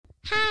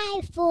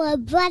Hi, Four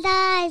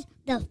Brothers.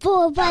 The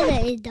Four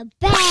Brothers is the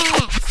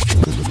best.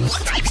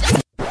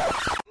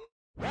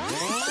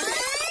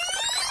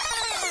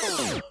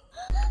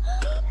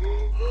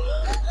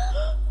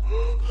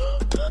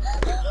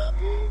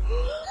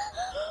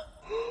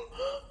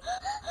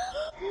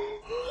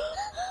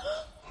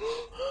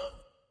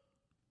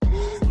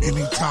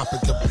 Any topic,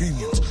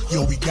 opinions,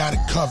 yo, we got it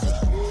covered.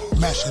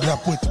 Mash it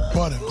up with the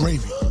butter,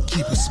 gravy,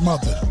 keep it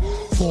smothered.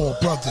 Four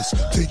brothers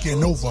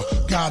taking over,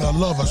 gotta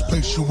love us.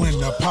 Place you in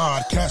the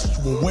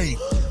podcastual way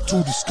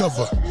to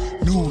discover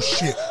new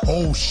shit,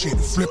 old shit,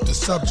 flip the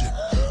subject.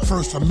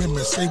 First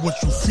Amendment, say what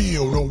you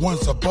feel, no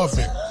one's above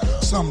it.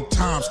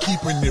 Sometimes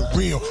keeping it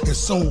real is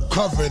so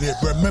coveted.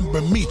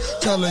 Remember me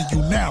telling you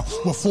now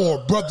what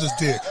Four Brothers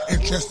did.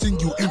 Interesting,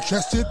 you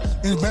interested?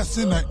 Invest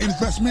in an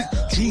investment?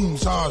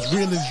 Dreams are as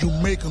real as you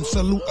make them.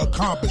 Salute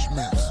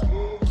accomplishments.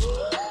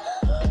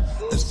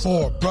 It's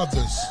Four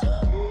Brothers.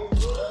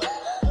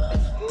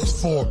 It's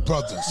Four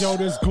Brothers. Yo,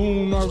 this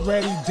goon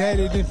already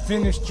deaded and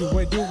finished you.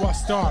 Where do I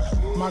start?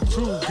 My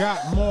crew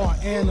got more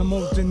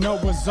animals than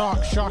Noah's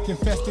Ark.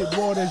 Shark-infested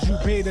waters, you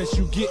bait us,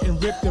 you getting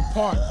ripped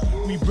apart.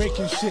 We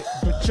breaking shit,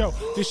 but yo,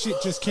 this shit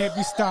just can't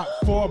be stopped.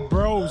 Four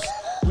bros,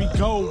 we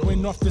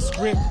going off the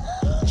script.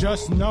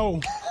 Just know,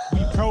 we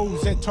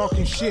pros at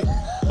talking shit.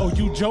 Oh,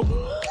 you joke?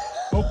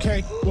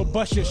 Okay, well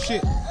bust your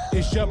shit.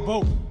 It's your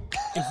boat.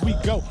 If we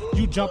go,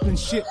 you jumping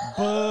shit.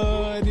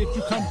 But if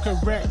you come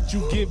correct,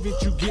 you give it,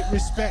 you get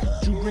respect.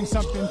 You bring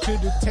something to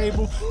the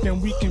table, then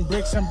we can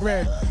break some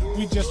bread.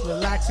 We just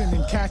relaxing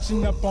and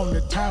catching up on the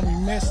time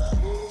we missed.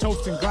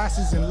 Toasting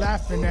glasses and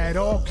laughing at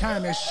all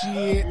kind of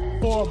shit.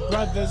 Four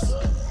brothers.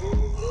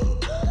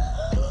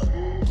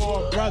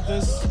 Four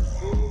brothers.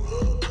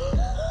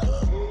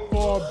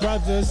 Four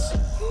brothers.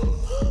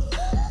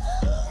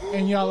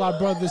 And y'all are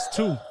brothers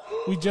too.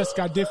 We just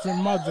got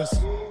different mothers.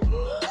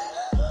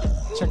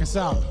 Check us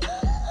out.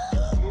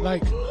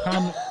 Like,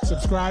 comment,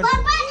 subscribe.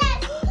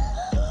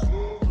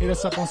 Hit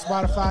us up on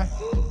Spotify.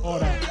 All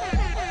that.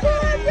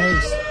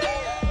 Peace.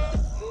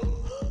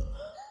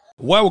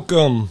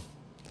 Welcome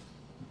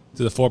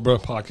to the Four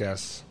Brother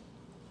Podcast.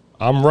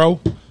 I'm Ro.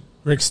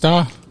 Rick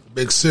Starr.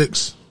 Big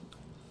Six.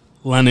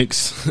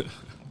 Lennox.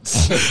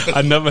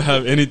 I never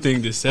have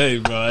anything to say,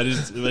 bro.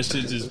 That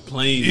shit just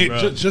plain,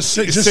 bro. Just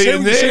say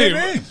your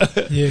name.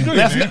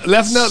 Yeah.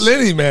 Left nut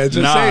Lenny, man.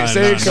 Just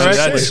say it correctly.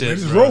 That shit,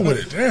 Just bro. roll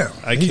with it. Damn.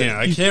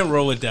 I can't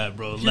roll with that,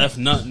 bro. Left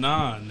nut,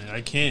 nah, man, I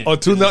can't. Oh,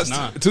 two It's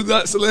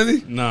nuts,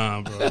 Lenny?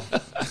 Nah, bro.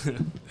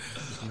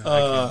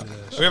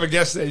 We have a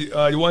guest. You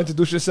want to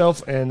introduce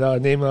yourself and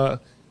name. You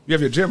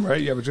have your gym,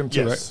 right? You have a gym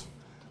too, Yes.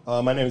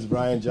 My name is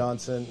Brian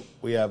Johnson.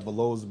 We have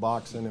Below's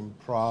Boxing in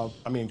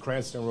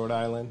Cranston, Rhode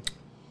Island.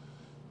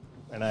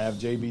 And I have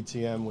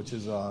JBTM, which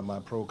is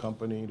my pro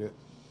company that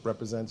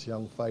represents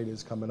young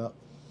fighters coming up.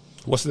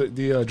 What's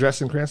the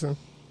address in Cranston?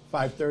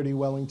 530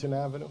 Wellington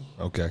Avenue.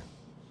 Okay.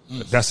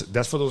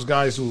 That's for those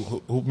guys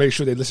who make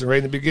sure they listen right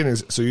in the beginning,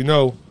 so you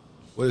know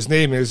what his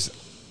name is,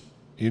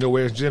 you know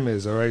where his gym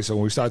is, all right? So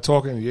when we start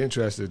talking and you're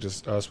interested,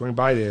 just swing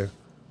by there,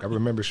 grab a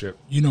membership.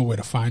 You know where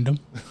to find them.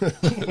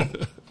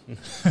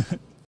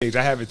 I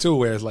have it too,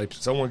 where it's like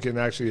someone can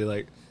actually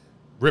like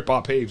rip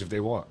our page if they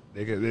want.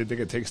 They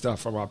can take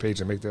stuff from our page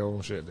and make their own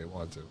shit if they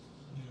want to.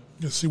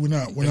 Yeah, see, we're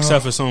not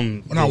Except for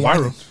some. we're not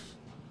viral.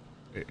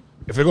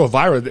 If it goes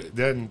viral,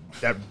 then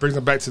that brings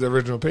them back to the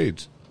original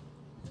page.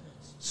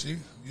 See,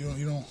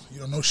 you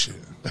don't know shit.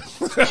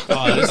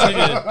 Oh, this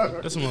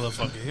nigga, this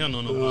motherfucker, he don't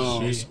know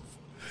no shit.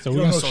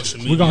 So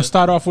Social we're going to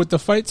start off with the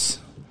fights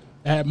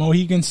at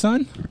Mohegan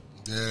Sun.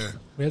 Yeah.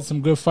 We had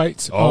some good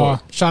fights. Oh.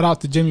 Shout out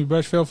to Jimmy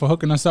Brushfield for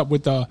hooking us up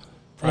with the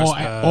Press all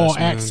pass,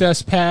 man.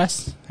 access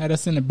pass. Had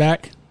us in the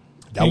back,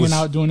 hanging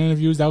out doing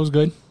interviews. That was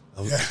good.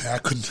 Yeah, I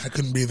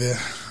couldn't be there.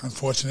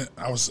 Unfortunate.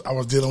 I was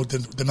dealing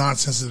with the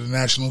nonsense of the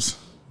Nationals.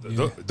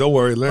 Don't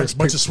worry, Lance.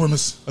 Bunch of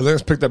swimmers.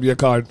 Lance picked up your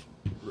card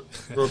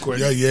real quick.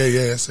 Yeah.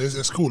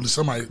 It's cool.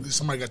 Somebody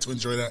got to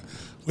enjoy that.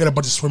 We had a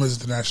bunch of swimmers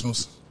at the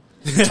Nationals.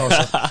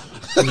 Tulsa.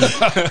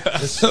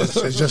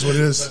 It's just what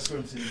it is.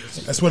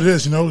 That's what it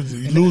is. You know,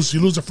 you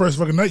lose the first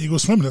fucking night. You go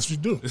swimming. That's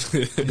what you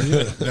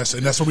do.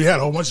 That's what we had.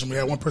 A whole bunch of them. We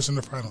had one person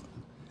in the final.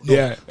 No,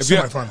 Yeah,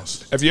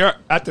 semifinals. If you're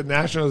at the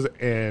Nationals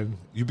and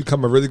you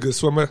become a really good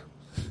swimmer,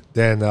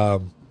 then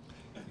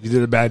you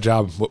did a bad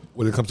job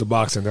when it comes to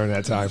boxing during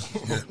that time.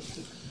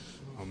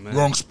 Oh, man.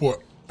 Wrong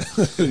sport.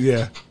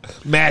 Yeah,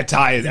 mad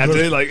tired. After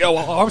they're like, "Oh,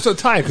 I'm so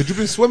tired because you've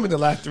been swimming the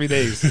last 3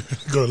 days."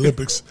 Go to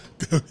Olympics.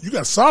 You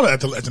got solid at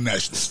the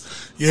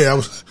Nationals. Yeah, I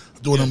was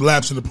doing them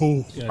laps in the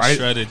pool. Yeah, Right?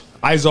 shredded.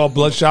 Eyes all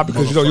bloodshot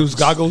because you don't use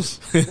goggles.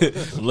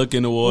 Look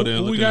in the water and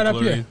Who look we in got the up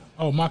here? chlorine.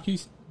 Oh,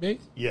 Marquise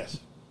Bates. Yes.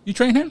 You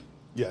train him?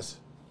 Yes.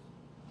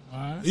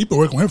 You've been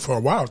working with him for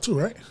a while too,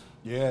 right?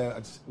 Yeah.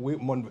 As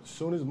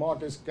soon as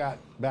Marcus got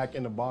back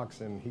into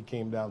boxing, he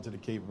came down to the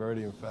Cape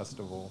Verdean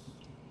Festival.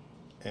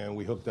 And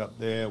we hooked up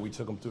there. We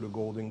took him through the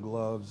Golden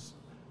Gloves.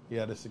 He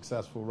had a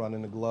successful run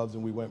in the gloves,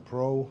 and we went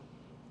pro.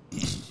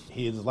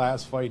 His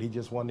last fight, he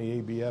just won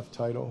the ABF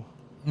title.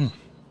 The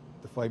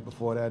fight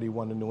before that, he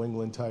won the New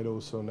England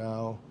title. So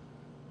now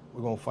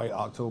We're going to fight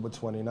October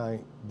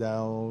 29th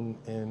down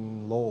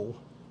in Lowell,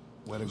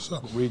 where the What's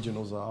up?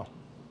 regionals are.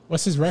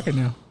 What's his record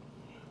now?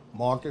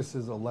 Marcus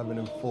is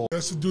 11-4.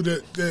 That's the dude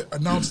that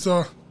announced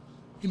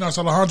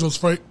Alejandro's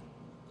fight,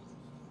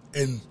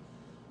 and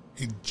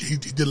he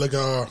did like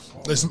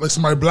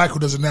somebody black who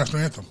does the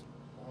national anthem.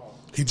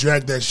 He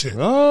dragged that shit.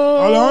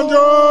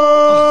 Alejandro.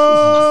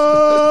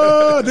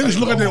 They just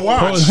look at their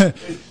watch.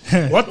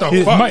 What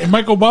the fuck?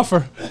 Michael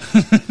Buffer.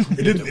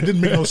 It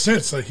didn't make no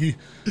sense.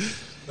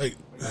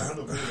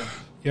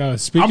 Yo,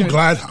 speaking.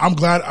 I'm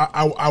glad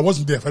I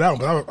wasn't there for that one,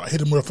 but I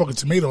hit him with a fucking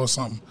tomato or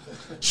something.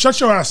 Shut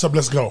your ass up.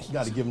 Let's go.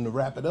 Got to give him the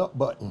wrap it up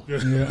button.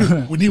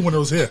 We need one of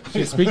those here.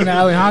 Speaking of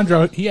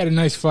Alejandro, he had a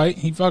nice fight.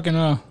 He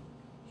fucking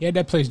he had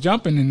that place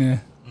jumping in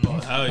there. Oh,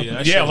 hell yeah.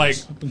 That Yeah, shit like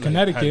was- In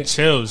Connecticut. had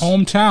chills.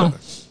 Hometown.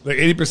 like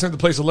 80% of the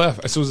place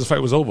left as soon as the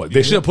fight was over.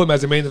 They should have put him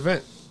as the main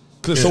event.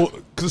 Could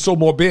have sold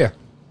more beer.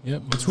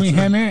 Yep. Between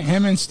him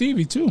and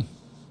Stevie too.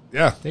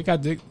 Yeah. They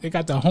got the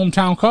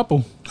hometown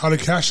couple. How did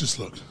Cassius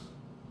look?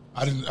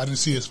 I didn't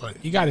see his fight.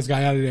 He got his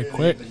guy out of there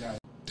quick.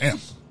 Damn.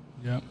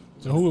 Yep.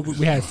 So who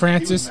we had?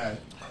 Francis.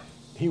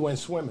 He went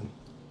swimming.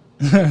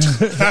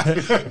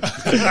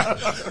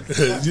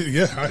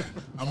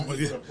 I'm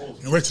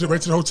right to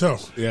the hotel.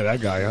 Yeah,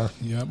 that guy, huh?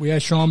 Yep. We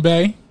had Sean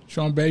Bay.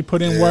 Sean Bay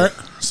put in work.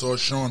 So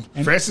Sean.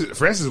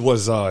 Francis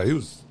was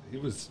he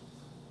was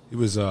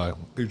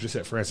you just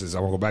said Francis. I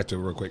want to go back to it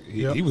real quick.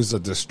 He was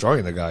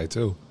destroying the guy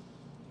too.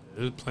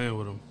 They was playing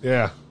with him.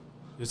 Yeah.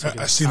 It was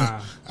taking I seen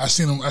time. I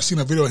seen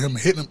a video of him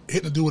hitting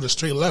a dude with a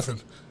straight left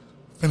and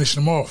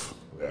finishing him off.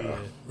 Yeah.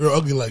 Real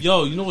ugly like.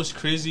 Yo, you know what's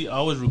crazy?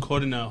 I was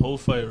recording that whole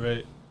fight,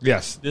 right?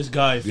 Yes. This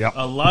guy, Yep.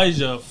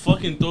 Elijah,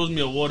 fucking throws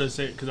me a water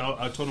because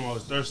I told him I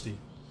was thirsty.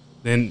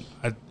 Then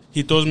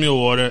he throws me a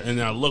water, and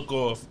then I look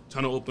off,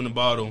 trying to open the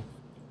bottle.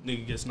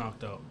 Nigga gets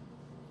knocked out.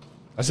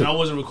 That's And I a,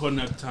 wasn't recording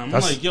at the time. I'm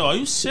That's- like, yo, are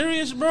you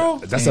serious, bro?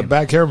 that's a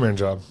bad cameraman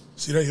job.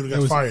 See that he would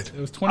have got fired.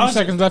 It was 20 I was-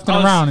 seconds left in I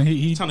the was round, and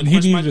he trying to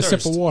quench my needed a sip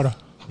thirst. of water.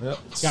 Yep.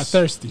 Got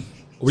thirsty.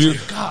 Well,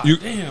 God you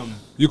damn.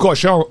 you caught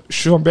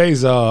Sean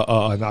Bay's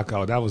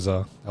knockout.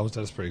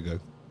 That's pretty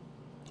good.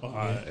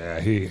 Yeah,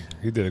 he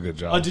did a good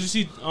job. Did you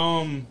see?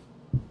 I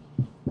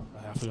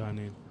forgot her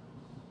name.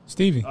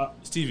 Stevie.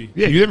 Stevie.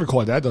 Yeah, you didn't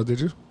record that though, did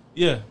you?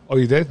 Yeah. Oh,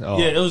 you did? Oh.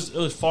 Yeah. It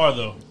was far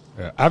though.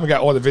 Yeah. I haven't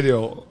got all the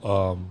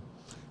video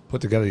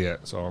put together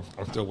yet, so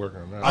I'm still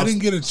working on that. I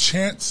didn't get a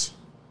chance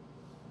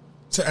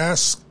to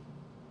ask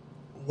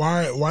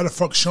why the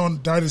fuck Sean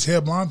dyed his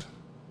hair blonde.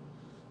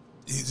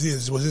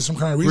 Was there some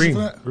kind of reason Green.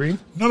 for that? Green?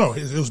 No,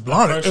 it was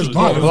blonde. It was First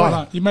blonde. it was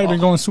blonde. You might have been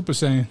going Super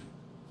Saiyan.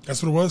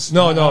 That's what it was.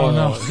 No. don't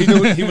know. He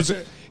knew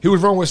he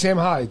was wrong with Sam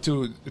Hyde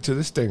to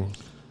this thing,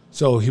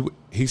 so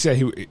he said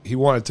he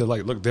wanted to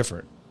like look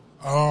different.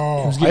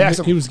 Oh, I asked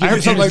him- He was I getting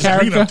heard something his like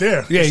green up character.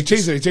 there. Yeah, he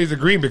changed it. He changed the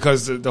green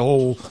because the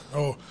whole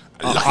Oh,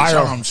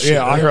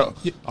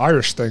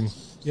 Irish thing.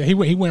 Yeah, he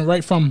went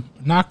right from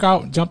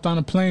knockout, jumped on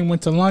a plane,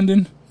 went to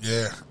London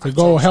Yeah. to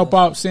go help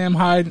out Sam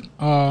Hyde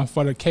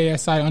for the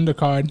KSI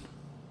undercard.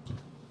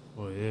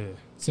 Oh yeah.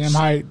 Sam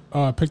Hyde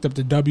picked up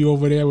the W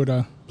over there with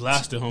a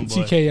Blasted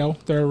homeboy. TKO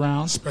third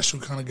round. Special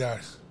kind of guy.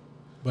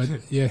 But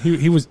yeah,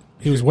 he was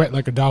wet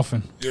like a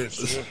dolphin.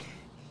 Yes.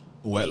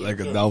 Wet like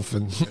a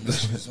dolphin.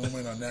 Zoom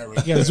in on that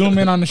real Yeah, zoom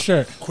in on the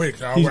shirt.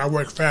 quick. I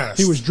work fast.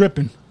 He was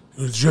dripping,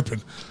 He was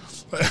dripping.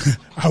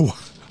 I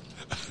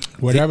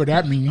whatever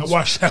that means.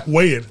 watched that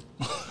weigh-in.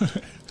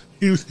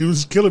 He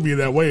was killing me in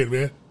that weigh-in,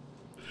 man.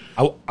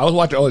 I was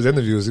watching all his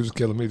interviews. He was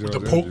killing me during The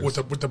the poke interviews.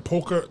 with the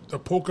poker.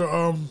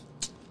 What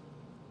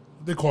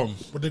they call him?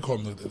 What they call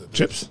him? The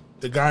Chips?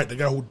 The guy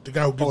who gives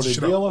the the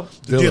shit dealer? up.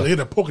 The dealer. Yeah,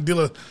 the poker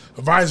dealer.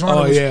 A visor on.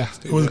 Oh, it was, yeah.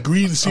 It was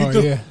green and see Oh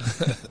through. yeah,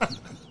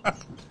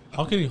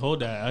 How can he hold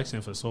that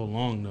accent for so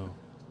long though?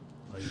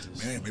 Like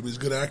just, Man, maybe he's a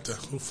good actor.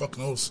 Who fuck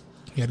knows?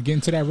 you got to get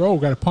into that role.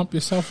 Got to pump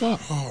yourself up.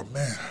 Oh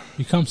man.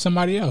 Become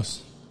somebody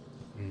else.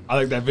 I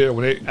like that video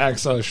when they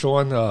asked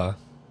Sean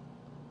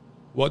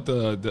what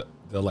the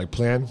like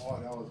plan,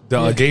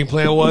 the game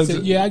plan He was.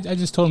 said, yeah, I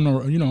just told him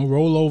to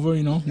roll over.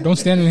 Don't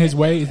stand in his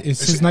way.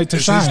 It's his night to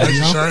It's shine. his night to you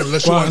know? shine,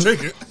 unless you Well, want to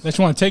take it. Unless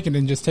you want to take it,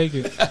 then just take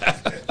it.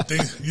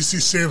 You see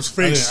Sam's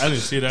I face. didn't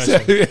see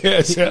that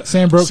shit. yeah,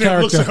 Sam broke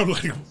Sam looks at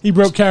character. him like He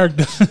broke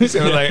character. they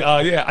were like,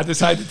 yeah, I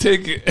decided to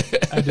take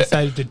it. I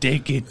decided to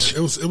take it. it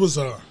was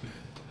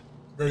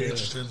very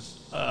interesting.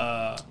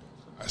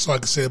 That's all I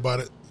can say about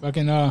it.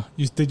 Fucking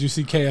did you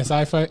see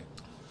KSI fight?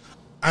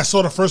 I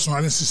saw the first one.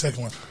 I didn't see the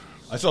second one.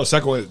 I saw the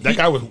second one. That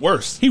guy was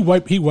worse. He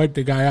wiped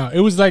the guy out. It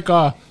was like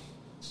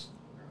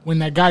when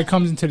that guy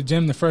comes into the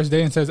gym the first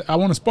day and says, "I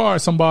want to spar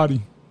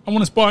somebody. I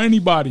want to spar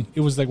anybody."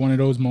 It was like one of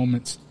those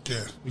moments.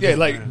 Yeah. Yeah,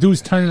 like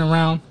Dude's turning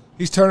around,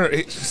 he's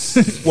turning.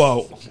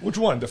 Well, which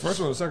one? The first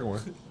one or the second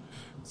one?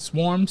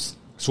 swarms.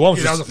 Swarms.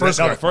 Yeah, that was the first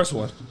that guy. was the first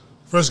one.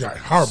 First guy,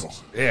 horrible.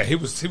 Yeah, he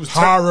was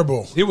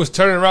Horrible. He was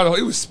turning around.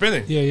 He was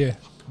spinning. Yeah.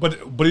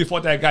 But he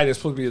fought that guy that's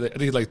supposed to be I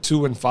think like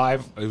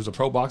 2-5. He was a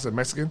pro boxer,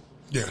 Mexican.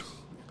 Yeah.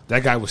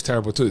 That guy was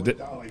terrible too.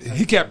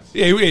 He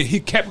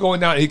kept going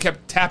down. He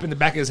kept tapping the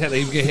back of his head like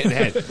he was getting hit in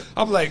the head.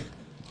 I'm like,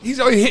 He's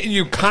only hitting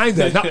you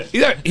kinda.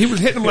 He was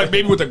hitting him like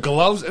maybe with the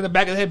gloves in the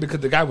back of the head because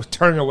the guy was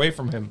turning away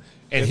from him,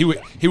 and he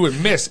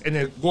would miss and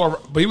then go.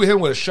 But he would hit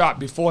him with a shot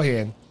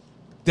beforehand,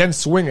 then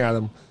swing at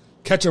him,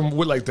 catch him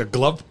with like the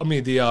glove. I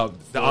mean the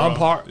arm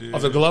part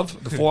of the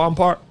glove, the forearm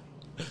part,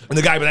 and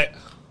the guy would like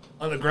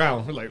on the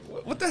ground. We're like,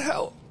 what the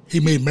hell? He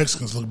made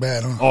Mexicans look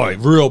bad, huh? Oh,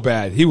 real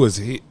bad.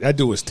 That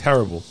dude was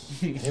terrible.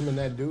 Him and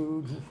that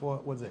dude who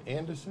fought, was it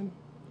Anderson?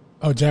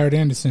 Oh, Jared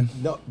Anderson.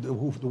 No, the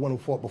one who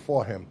fought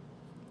before him.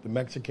 The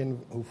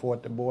Mexican who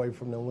fought the boy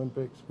from the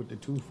Olympics with the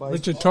 2 fights.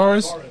 Richard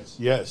Torres.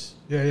 Yes.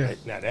 Yeah.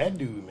 Now that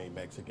dude made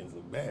Mexicans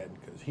look bad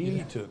because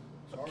he took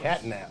a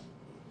cat nap.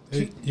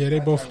 They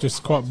both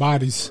just caught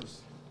bodies.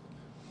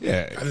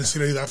 Yeah. I didn't see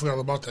that either. I forgot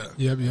about that.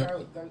 Yep. The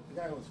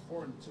guy was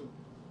 4-2.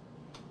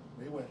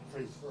 They went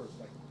face first,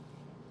 like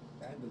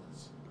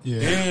ambulance. Yeah.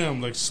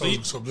 Damn, like So,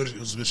 sleep. so good. It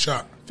was a good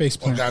shot. Face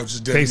One plant. guy was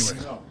just dead Face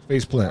anyway.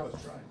 face I plant.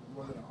 was trying. He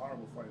wasn't a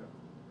horrible fighter.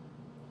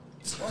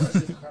 Torres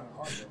is kind of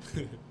hard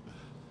though.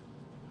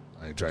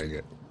 I ain't trying to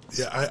get.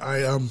 Yeah,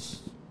 I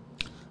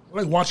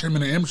like watching him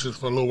in the amateurs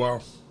for a little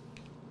while,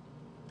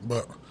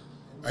 but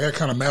I got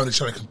kind of mad when they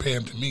tried to compare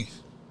him to me.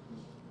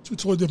 Two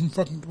totally different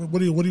fucking.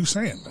 What are you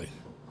saying? Like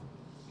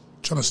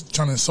trying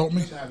to insult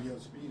me? He didn't have your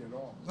speed at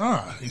all.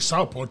 Nah, he's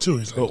southpaw too.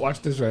 He's But like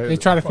watch this right. They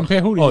try to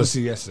compare who to Oh, you.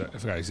 CS. I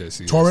forgot he said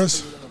CS.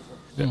 Torres,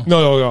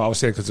 No. I was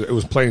saying because it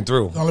was playing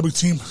through. the Olympic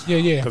team.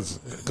 Yeah. Because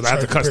I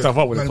have to cut stuff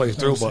up when it plays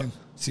through, but 90%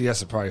 CS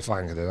is probably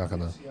fine because they're not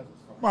gonna.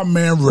 My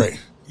man Ray.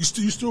 You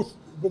still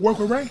work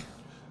with Ray?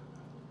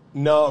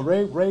 No,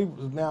 Ray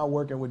is now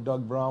working with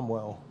Doug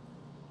Bromwell.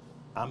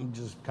 I'm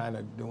just kind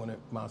of doing it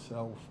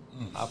myself.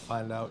 I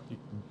find out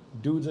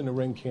dudes in the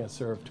ring can't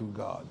serve two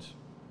gods.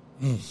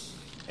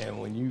 And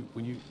when you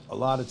a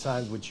lot of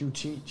times what you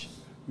teach,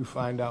 you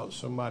find out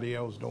somebody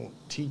else don't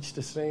teach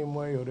the same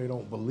way or they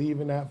don't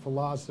believe in that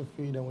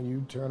philosophy. Then when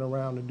you turn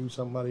around and do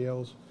somebody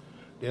else,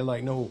 they're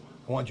like, no,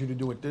 I want you to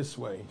do it this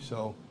way.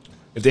 So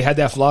If they had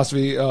that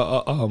philosophy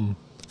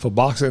for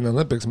boxing in the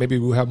Olympics, maybe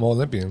we'll have more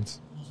Olympians.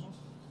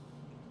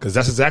 Because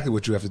that's exactly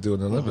what you have to do in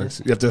the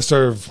Olympics. You have to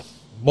serve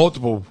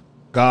multiple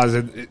guys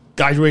and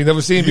guys you ain't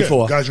never seen Yeah,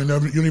 before. guys you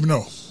don't even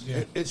know.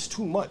 it's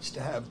too much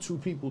to have two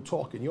people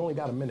talking. You only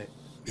got a minute.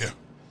 Yeah,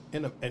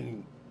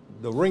 And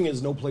the ring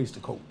is no place to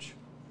coach.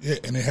 yeah,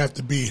 and they have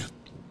to be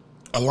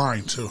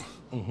aligned too.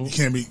 You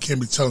can't be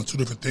telling two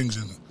different things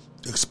and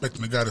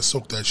expecting the guy to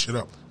soak that shit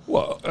up.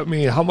 Well, I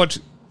mean, how much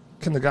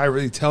can the guy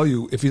really tell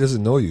you if he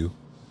doesn't know you?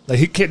 Like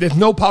he can't. There's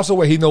no possible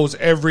way he knows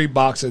every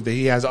boxer that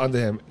he has under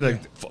him,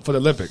 like for the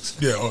Olympics.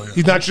 Yeah, oh yeah.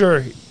 He's not sure.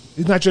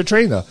 He's not your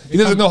trainer. He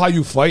doesn't know how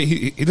you fight.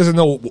 He doesn't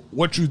know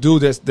what you do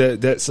that's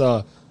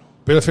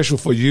beneficial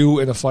for you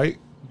in a fight.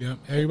 Yep.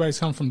 Everybody's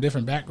come from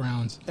different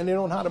backgrounds. And they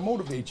don't know how to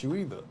motivate you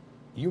either.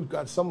 You've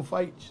got some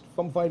fighters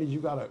you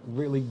got to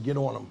really get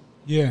on them.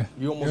 Yeah.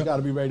 You almost Yep. got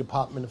to be ready to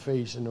pop them in the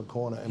face in the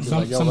corner. And be Some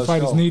like, yo, some let's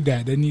fighters go. need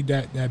that. They need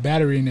that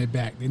battery in their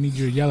back. They need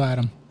you to yell at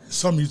them.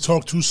 Some you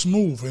talk too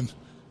smooth and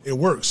it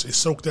works. They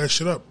soak that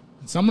shit up.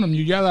 Some of them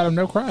you yell at them,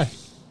 they'll cry.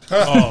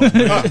 Oh,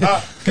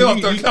 man.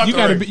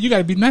 You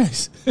gotta be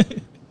nice.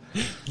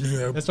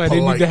 Yeah, That's why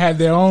they need to have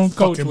their own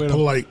coach fucking with them.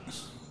 polite.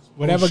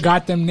 Whatever Bullshit.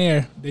 got them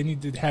there, they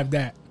need to have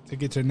that to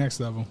get to the next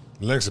level.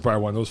 Lennox is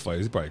probably one of those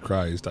fighters. He probably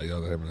cries. He start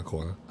yelling at him in the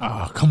corner.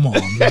 Oh, come on,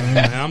 man.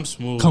 Man, I'm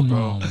smooth. Come bro.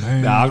 on,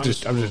 man. Nah, I'm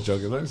just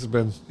joking. Lennox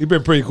he's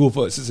been pretty cool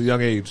since a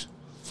young age.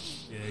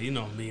 Yeah, you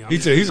know me. He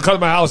used to come to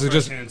my house and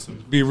just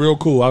handsome. be real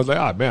cool. I was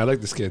like, man, I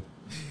like this kid.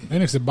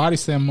 Lennox a body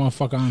slam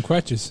motherfucker on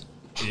crutches.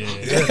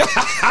 Yeah.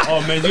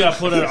 Oh man, you gotta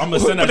put that. I'm gonna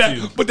send that to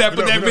you. Put that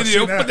We never video.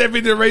 seen that. Put that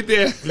video right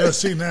there. You never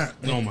seen that?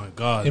 Oh my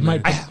god. It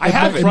man. might. I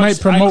have it it. might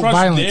promote I crushed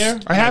violence. There,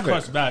 I have it.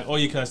 crushed back. Oh,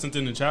 you I sent it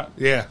in the chat.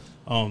 Yeah.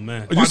 Oh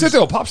man. You sent it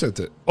or Pop sent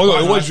it? Oh,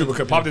 no, it was you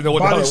because Pop didn't know what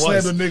the hell Body it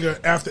slammed was. a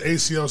nigga after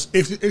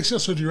ACL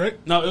surgery,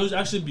 right? No, it was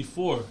actually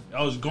before.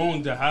 I was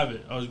going to have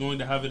it. I was going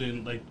to have it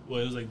in it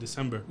was like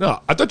December.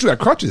 No, I thought you had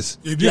crutches.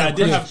 Yeah, I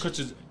did have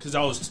crutches because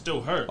I was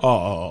still hurt.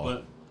 Oh.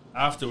 But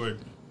afterward,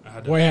 I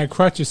had to. Boy had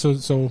crutches,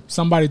 so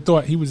somebody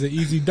thought he was an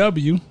easy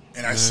W.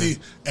 And I see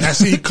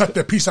he cut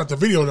that piece out the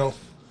video though.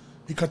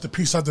 He cut the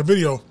piece out the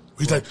video.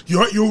 He's like,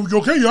 you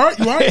okay? You all right?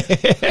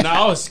 Nah,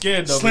 I was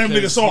scared though. Slam nigga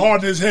because so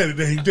hard in his head, and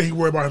then he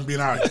worried about him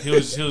being all right. He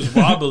was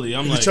wobbly.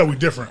 I'm You like, can tell we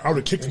different. I would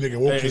have kicked the nigga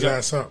and woke his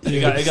ass up.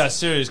 it got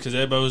serious because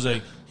everybody was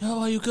like, "Yo,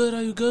 are you good?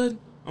 Are you good?"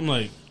 I'm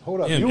like,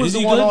 Hold up. "Damn, You was is the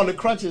he one good?" on the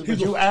crutches, but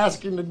you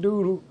asking the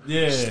dude who...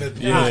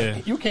 Yeah.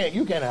 You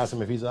can't ask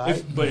him if he's all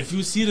right. But if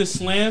you see the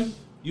slam,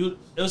 it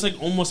was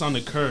like almost on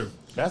the curb.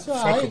 That's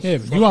all right. Yeah,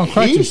 you on He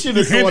crutches. should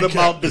have thought handicapped.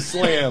 about the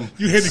slam.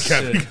 You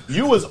handicapped. Shit.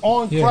 You was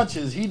on Yeah.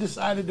 crutches. He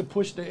decided to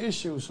push the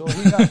issue, so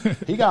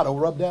he got to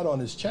rub that on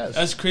his chest.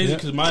 That's crazy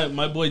because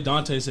my boy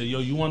Dante said, "Yo,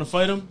 you want to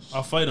fight him?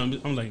 I'll fight him."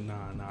 I'm like, "Nah,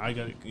 I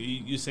got to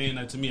you saying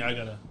that to me. I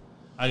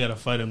gotta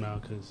fight him now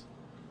because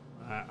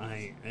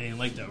I ain't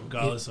like that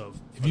regardless of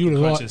If you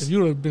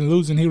would have been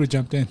losing, he would have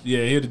jumped in.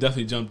 Yeah, he would have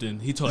definitely jumped in.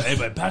 He told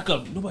everybody, "Back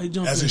up! Nobody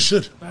jump As in. he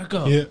should. Back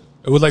up." Yeah,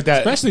 It was like that.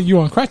 especially you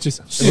on crutches.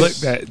 It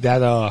was like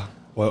that.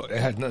 Well, it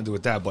had nothing to do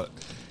with that, but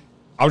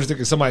I was just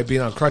thinking somebody being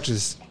on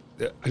crutches.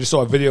 I just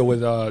saw a video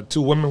with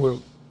 2 women were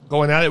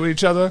going at it with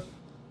each other.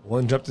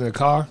 One jumped in the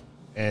car,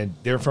 and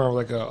they're in front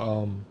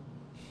of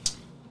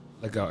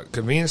like a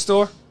convenience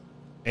store.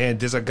 And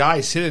there's a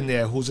guy sitting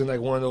there who's in like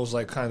one of those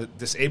like kind of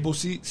disabled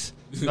seats.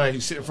 Like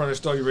you sit in front of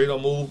the store, you really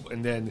don't move,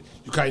 and then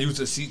you kind of use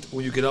the seat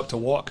when you get up to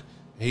walk.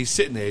 And he's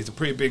sitting there. He's a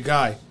pretty big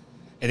guy.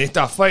 And they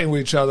start fighting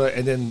with each other,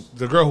 and then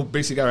the girl who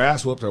basically got her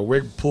ass whooped, her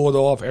wig pulled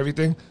off,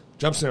 everything,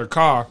 jumps in her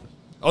car.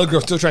 The other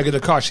girl still trying to get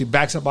in the car. She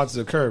backs up onto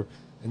the curb,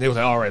 and they were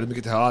like, all right, let me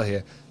get the hell out of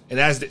here. And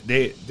as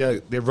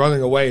they're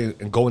running away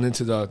and going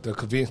into the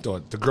convenience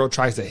store, the girl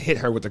tries to hit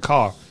her with the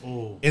car,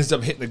 ends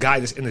up hitting the guy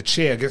that's in the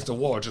chair against the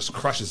wall, just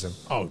crushes him.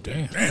 Oh,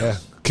 damn. Yeah,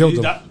 killed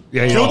him.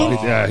 Yeah, Killed him?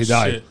 He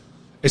died. Shit.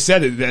 It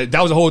said it.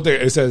 That was the whole thing.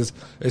 It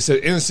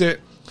said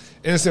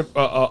innocent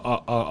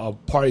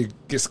party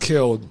gets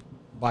killed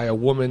by a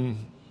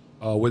woman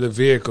with a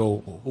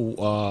vehicle who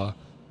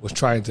was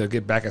trying to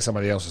get back at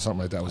somebody else or something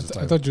like that. Was the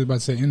I title. thought you were about to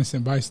say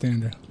innocent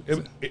bystander.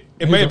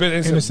 It may have been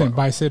innocent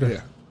bysitter.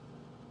 Yeah.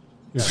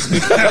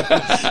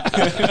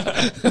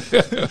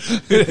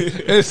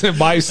 Innocent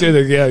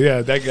bystander.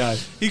 Yeah, that guy.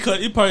 He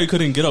probably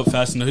couldn't get up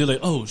fast enough. He like,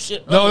 oh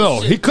shit.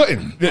 No, he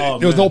couldn't. There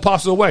was no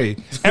possible way.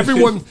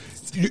 Everyone,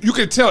 you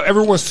could tell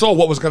everyone saw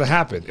what was going to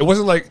happen. It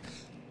wasn't like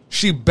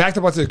she backed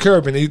up onto the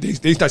curb and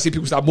they start seeing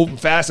people start moving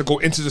fast and go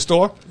into the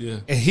store. Yeah.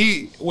 And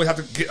he would have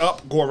to get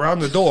up, go around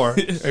the door,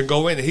 and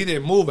go in. And he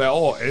didn't move at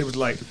all. And it was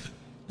like,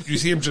 you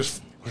see him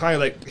just kind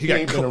of like, He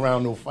ain't been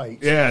around no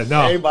fights. Yeah,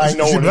 no. Everybody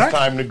know when black? it's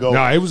time to go.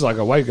 No, he was like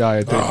a white guy,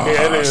 I think.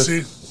 Yeah, it is.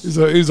 See,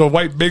 He's a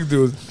white big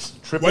dude.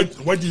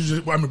 white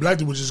dude, black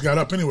dude just got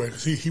up anyway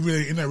because he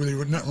really ain't not really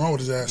nothing wrong with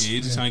his ass. Yeah,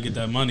 he just trying to get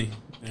that money.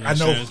 And I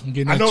know, insurance.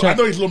 Getting I that know, check. I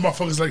know. These little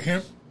motherfuckers like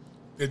him.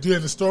 They do that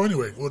in the store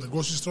anyway, or the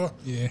grocery store.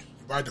 Yeah.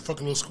 Ride the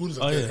fucking little scooters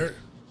up Oh, there. yeah. Hurt.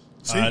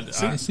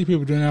 See, I see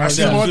people doing that I all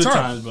see the them time. all a the few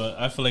time. times, but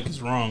I feel like it's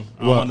wrong. I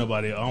don't What? want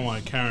nobody. I don't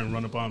want Karen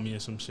run up on me or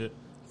some shit.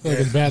 I feel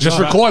like it's bad Just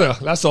luck. record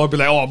her. That's all. Be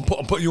like, oh, I'm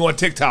putting you on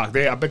TikTok.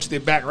 I bet you they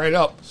back right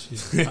up.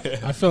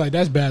 I feel like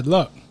that's bad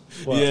luck.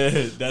 Yeah,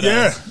 that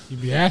yeah. You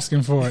be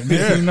asking for it.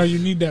 Next thing you know, you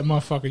need that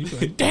motherfucker. You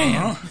be like,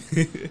 damn.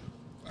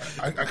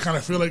 I kind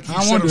of feel like he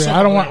I set want to. himself I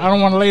up. don't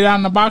want to lay down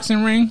in the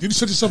boxing ring. Did you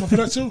set yourself up for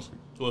that too?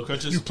 Well,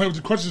 crutches. You play with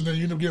the crutches and then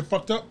you end up getting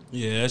fucked up.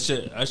 Yeah, that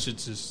shit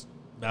just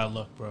bad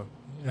luck, bro.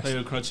 Play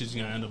with crutches,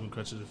 you're gonna end up in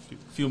crutches a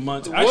few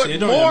months. Actually, it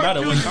don't even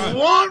matter what time.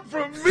 want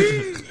from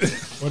me?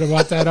 What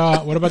about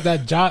that? What about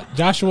that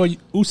Joshua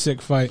Usyk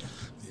fight?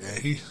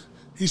 Yeah,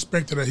 he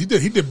spanked it. He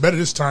did better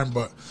this time,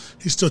 but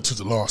he still took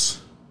the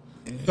loss.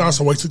 That's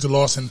why he took the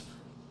loss, and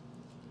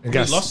And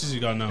How many losses you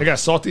got now? They got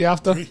salty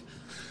after.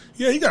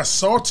 he got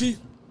salty.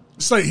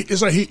 It's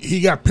like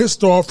he got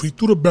pissed off. He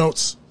threw the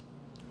belts,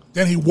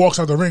 then he walks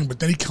out the ring, but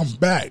then he comes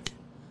back,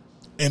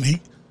 and it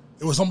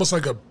was almost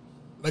like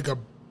a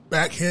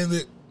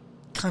backhanded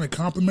kind of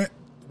compliment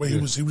where he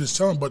was just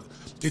telling, but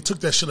they took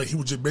that shit like he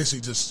was just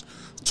basically just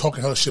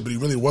talking hella shit, but he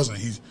really wasn't.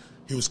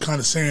 He was kind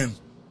of saying,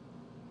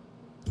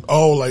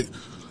 oh, like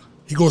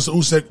he goes to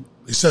Usyk.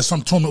 He says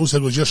something to him.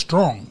 Usyk was just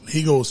strong.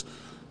 He goes,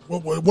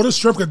 what does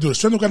strength got to do?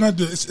 Strength got nothing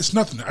to do. It's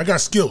nothing. I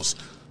got skills.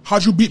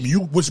 How'd you beat me?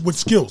 You with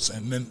skills?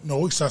 And then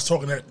he starts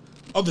talking that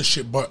other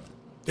shit. But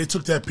they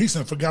took that piece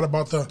and forgot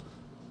about the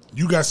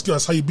you got skills.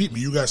 That's how you beat me.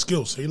 You got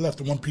skills. So he left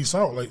the one piece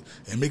out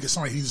and make it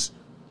sound like he's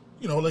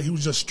like he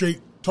was just straight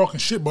talking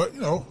shit. But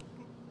the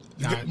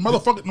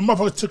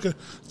motherfucker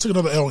took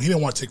another L. He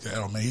didn't want to take the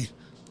L, man.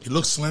 He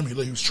looked slim. He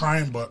was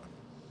trying, but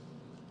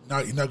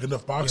he's not good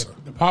enough boxer.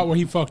 The part where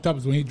he fucked up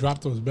is when he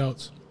dropped those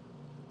belts.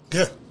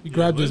 Yeah. He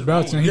grabbed his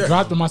belts and he Yeah.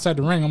 dropped them outside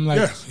the ring. I'm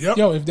like, Yep.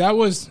 yo, if that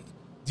was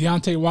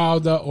Deontay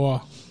Wilder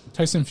or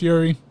Tyson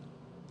Fury,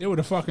 they would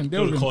have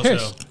been cost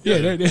pissed. out. Yeah,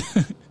 Yeah. they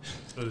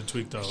Or the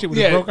tweaked out. shit would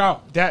have broke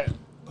out. That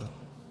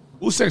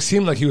Usyk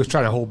seemed like he was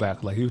trying to hold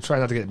back. Like he was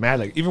trying not to get mad.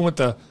 Like even with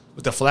the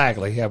flag,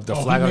 like he had the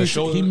flag on his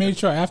shoulder. He made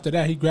sure after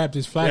that he grabbed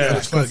his flag Yeah, back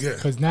his flag, yeah.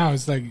 because now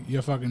it's like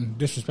you're fucking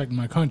disrespecting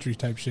my country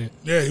type shit.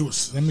 Yeah, he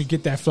was Let me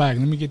get that flag.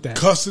 Let me get that.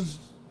 cussing.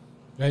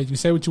 Hey, you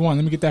say what you want.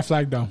 Let me get that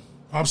flag though.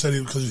 Pop said he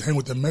because he hang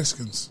with the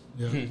Mexicans.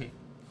 Yeah.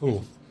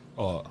 Who?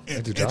 Anthony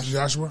Anthony Joshua.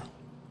 Joshua,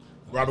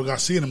 Robert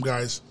Garcia, them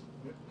guys.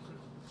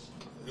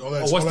 All that,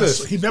 Oh, what's all that-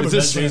 this? He never Is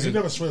this swears. He season?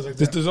 never swears like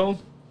This that. the zone?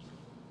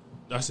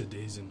 That's a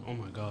Dazen. Oh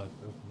my god.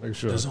 Make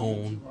sure. The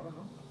zone.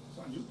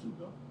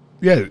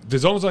 Yeah, the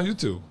zone's on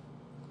YouTube.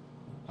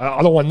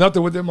 I don't want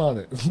nothing with them on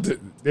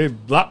it. They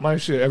block my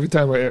shit every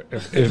time.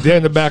 If they're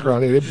in the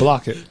background, they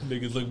block it.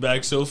 Niggas look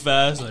back so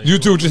fast. Like,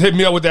 YouTube just hit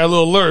me up with that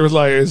little alert. It was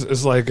like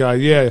it's like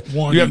yeah,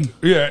 Warning.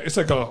 it's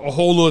like a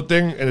whole little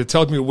thing, and it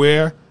tells me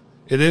where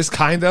it is,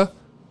 kinda.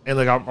 And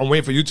like I'm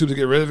waiting for YouTube to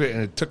get rid of it,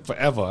 and it took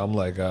forever. I'm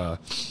like, I'll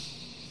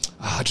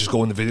just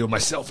go in the video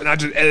myself, and I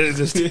just edit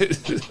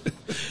this.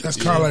 That's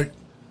kind of like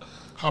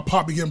how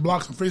Pop be getting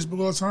blocked on Facebook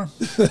all the time.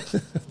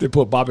 They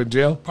put Bob in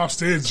jail, Pop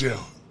stay in jail.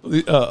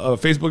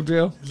 Facebook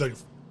jail. He's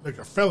like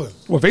a felon.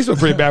 Well, Facebook's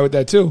pretty bad with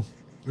that too,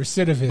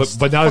 Recidivist.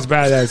 but not as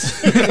bad as.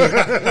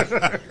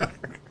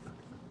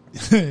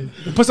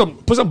 Put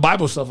some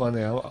Bible stuff on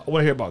there. I want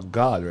to hear about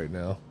God right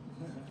now.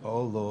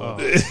 Oh Lord,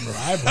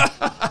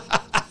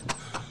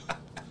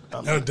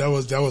 That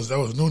was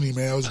Noonie,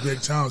 man. That was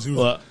Greg Towns. He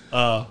was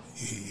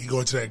he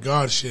going to that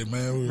God shit,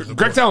 man.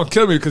 Greg Town would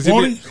kill me because he'd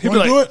be do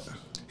like, it?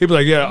 he'd be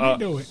like, yeah,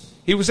 do it.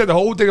 he would say the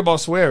whole thing about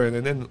swearing,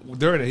 and then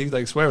during it, he's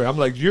like swearing. I'm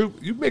like, you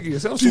making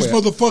yourself These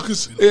swear.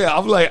 motherfuckers. Yeah,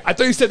 I'm like, I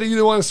thought you said that you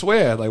didn't want to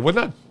swear. Like, we're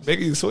not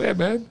making you swear,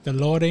 man. The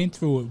Lord ain't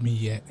through with me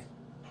yet.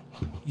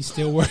 He's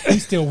still working.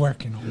 He's still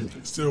working on me.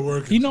 Still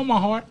working. He know my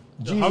heart.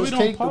 How we Jesus, don't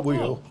take the pop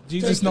wheel.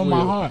 Jesus know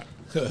my heart.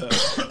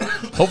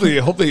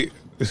 Hopefully,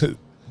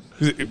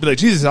 be like,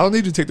 Jesus, I don't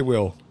need you to take the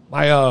wheel.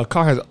 My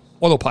car has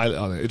autopilot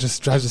on it. It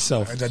just drives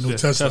itself. And that new Yeah,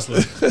 Tesla.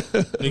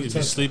 Niggas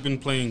be sleeping,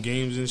 playing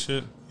games and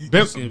shit.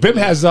 Bim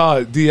has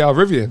the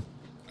Rivian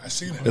I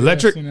seen it.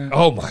 electric. seen that.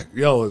 Oh my,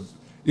 yo,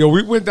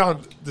 we went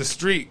down the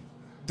street,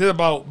 did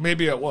about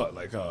maybe at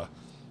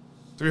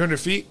 300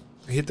 feet.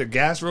 Hit the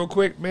gas real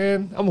quick,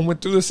 man. I almost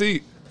went through the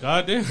seat.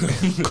 Goddamn.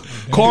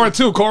 Cora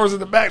too. Cora's in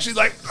the back. She's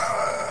like,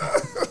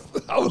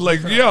 I was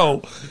like,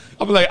 yo.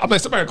 I'm like,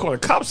 somebody call the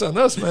cops on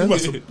us, man. You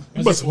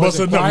must have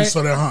known you quiet?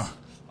 saw that,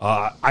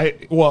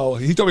 huh?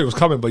 He told me it was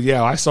coming, but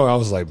yeah, I saw it. I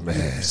was like, man.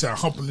 You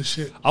started humping the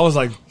shit. I was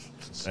like,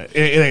 it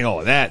ain't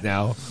all that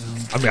now.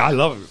 I mean, I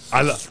love it.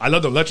 I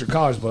love the electric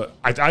cars, but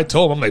I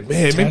told him, I'm like,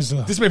 man,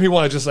 Tesla. this made me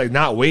want to just like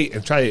not wait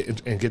and try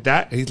it and get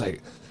that. And he's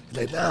like,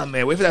 nah,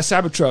 man, wait for that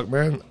Cybertruck,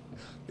 man.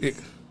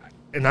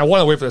 And I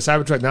want to wait for the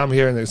Cybertruck. Now I'm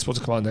here, and it's supposed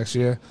to come out next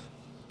year.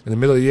 In the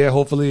middle of the year,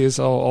 hopefully, it's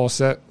all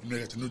set. They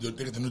got the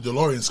new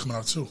DeLoreans coming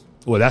out too.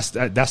 Well, that's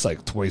like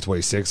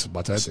 2026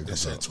 by the time that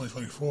That's comes at out.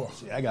 2024.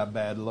 See, I got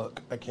bad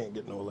luck. I can't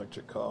get no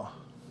electric car.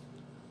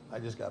 I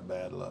just got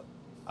bad luck.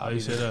 How you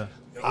say that?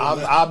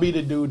 I'll be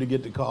the dude to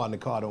get the car, and the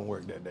car don't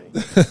work that day.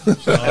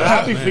 And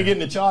I'll be forgetting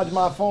to charge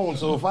my phone,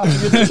 so if I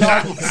forget to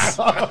charge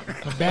my car,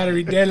 The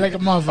battery dead like a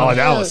motherfucker. Oh,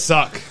 that would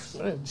suck.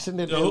 sitting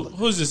there, Yo,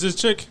 who's this? This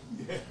chick?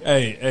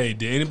 Hey,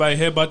 did anybody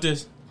hear about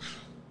this?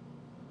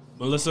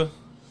 Melissa?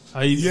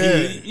 How you?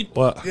 Yeah.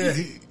 What? Yeah,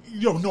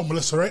 you don't know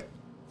Melissa, right?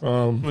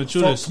 Um, From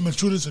Intruders.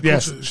 Intruders.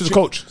 yes, she's a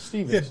coach.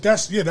 Stevens.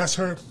 Yeah, that's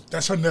her.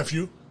 That's her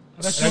nephew.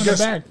 That's And in the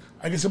back.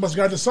 I guess it must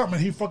have got to something.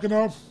 And he fucking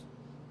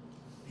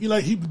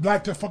he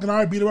blacked her fucking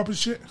eye, beat her up and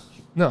shit.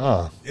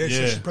 Nuh-uh. Yeah,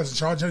 Yeah. She pressed the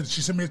charge.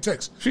 She sent me a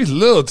text. She's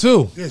little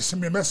too. Yeah, she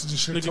sent me a message and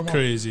shit. Looking Come on.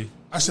 crazy.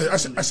 I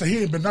said he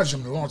ain't been nudging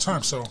him in a long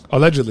time. So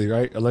Allegedly,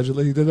 right?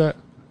 Allegedly, he did that.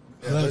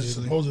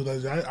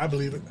 supposedly, I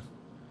believe it.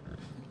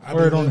 I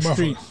Word believe on the that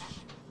street. motherfucker.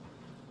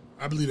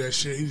 I believe that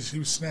shit. He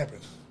was snapping.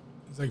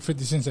 It's like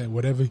 50 Cent said,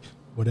 whatever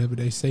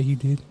they say he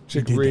did.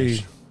 Chick he did that Reed.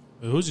 shit.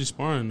 Wait, who's he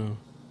sparring though?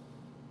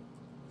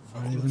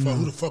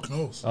 Who the fuck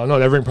knows? I don't know.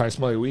 That ring probably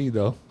smell like weed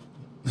though.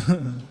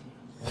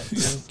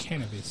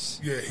 Cannabis.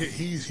 Yeah,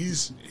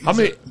 he's How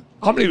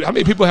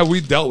many people have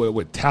we dealt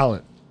with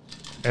talent?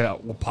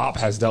 And Pop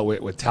has dealt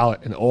with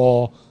talent in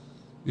all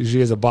these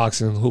years of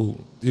boxing. Who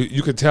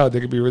you could tell they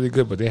could be really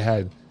good, but they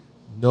had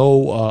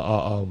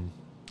no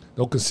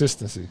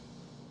consistency,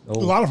 a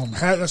lot of them.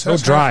 That's no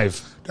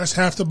drive. That's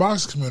half the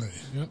boxing community.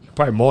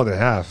 Probably more than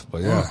half,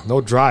 but yeah, no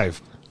drive.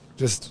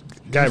 Just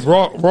got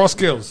raw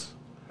skills.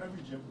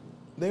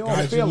 They all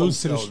Guys, you feel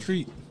lose to the themselves.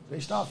 street. They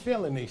start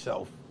feeling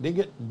themselves. They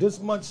get this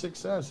much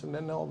success, and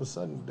then all of a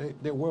sudden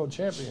they're world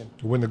champion.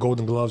 You win the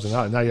Golden Gloves,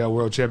 and now you're a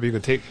world champion. You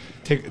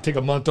can take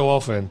a month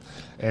off and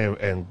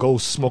go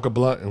smoke a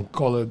blunt and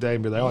call it a day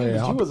and be like, oh But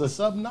yeah, you was a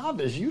sub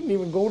novice. You didn't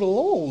even go to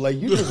Lowell. Like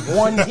you just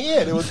won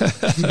here.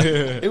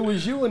 It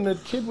was you and the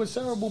kid with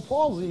cerebral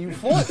palsy. You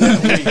fought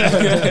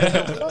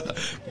that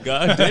week.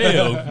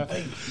 Goddamn.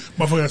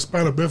 Motherfucker got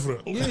spinal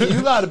bifida. Yeah,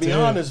 you got to be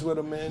honest with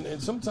them, man.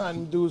 And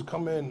sometimes dudes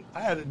come in.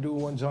 I had a dude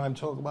one time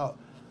talk about,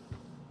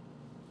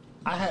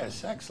 I had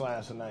sex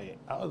last night.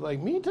 I was like,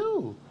 me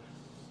too.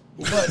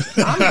 But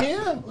I'm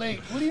here. Like,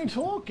 what are you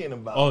talking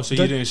about? Oh, so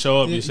you didn't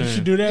show up? You You saying?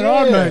 should do that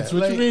all Yeah, nights.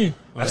 What like- you mean?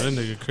 Oh, that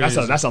nigga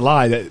crazy. that's a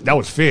lie. That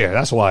was fear.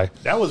 That's why.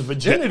 That was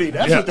virginity.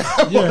 That's Yeah. what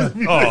that was.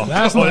 Yeah. Oh,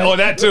 Last night.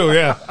 that too.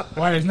 Yeah,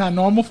 Why, it's not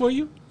normal for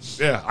you?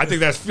 yeah. I think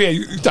that's fear.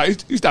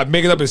 You start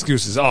making up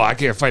excuses. Oh, I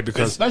can't fight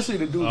because Especially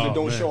the dudes that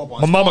don't man. show up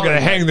on my mama got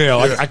a sparring.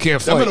 hangnail. I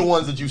can't Them are fight. the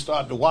ones that you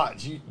start to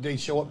watch. They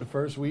show up the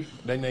first week,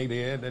 then they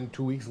there, then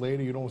 2 weeks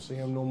later you don't see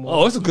them no more.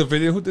 Oh, it's a good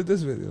video. Who did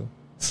this video?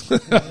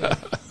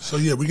 So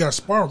yeah, we got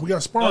sparring. We got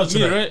That sparring was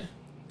me, today. right?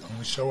 I'm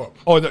gonna show up.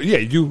 Oh no, yeah,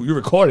 you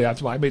recorded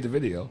after I made the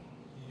video.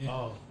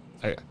 Oh.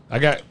 I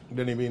got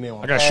Then they be in there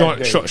on I got bad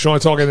days. Sean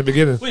talking in the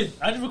beginning. Wait,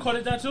 I just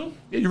recorded that too?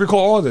 Yeah, you record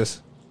all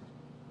this.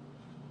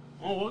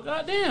 Oh, well,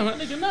 goddamn, that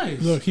nigga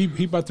nice. Look,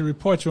 he about to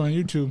report you on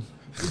YouTube.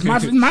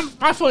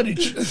 My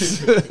footage.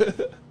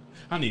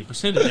 I need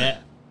percent of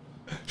that.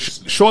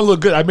 Sean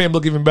looked good. I made him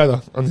look even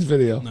better on this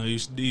video. No, you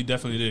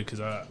definitely did because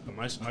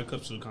my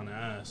cups were kind of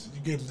ass.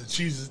 You gave him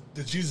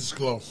the Jesus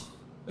glow.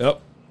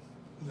 Yep.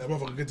 That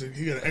motherfucker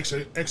he got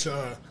an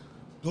extra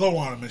glow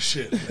on him and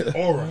shit. Like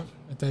aura.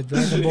 At that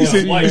Dragon Ball You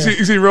see, Z,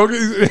 you see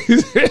Rogan?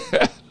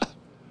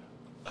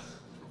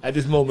 At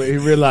this moment, he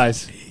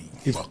realized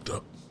He fucked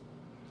up.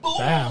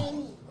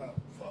 Bam.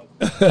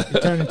 He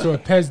turned into a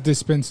Pez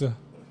dispenser.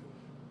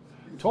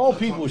 Tall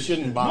people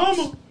shouldn't box.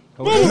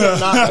 When they get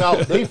knocked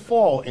out, they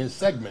fall in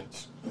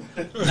segments.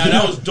 Now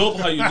that was dope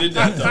how you did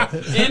that though.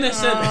 And it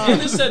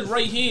said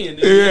right hand.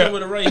 And you hit it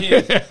with a right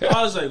hand.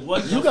 I was like,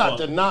 what? You got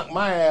to knock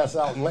my ass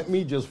out and let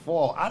me just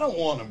fall. I don't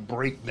want to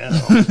break down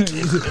in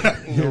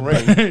the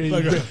ring.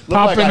 Look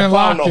like I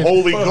found the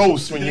Holy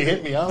Ghost when you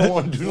hit me. I don't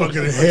want to do Look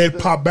at the head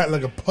pop back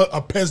like a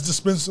Pez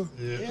dispenser.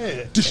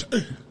 Yeah.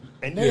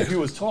 And then if you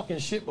was talking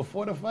shit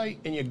before the fight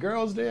and your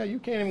girl's there, you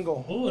can't even go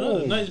home. Oh, that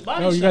was a nice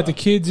body Yo, you got the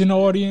kids in the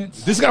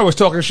audience. This guy was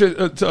talking shit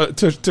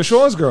to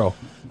Sean's girl.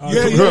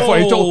 Yeah, He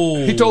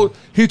told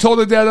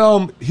her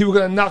that he was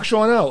gonna knock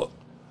Sean out.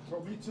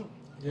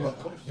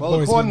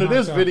 Well, according to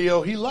this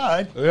video, he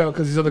lied. Yeah,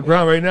 because he's on the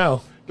ground right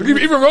now.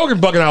 Even Rogan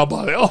bugging out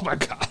about it. Oh my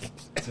god.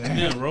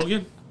 Damn,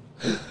 Rogan.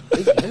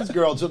 His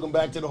girl took him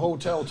back to the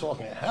hotel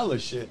talking hella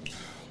shit.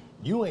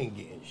 You ain't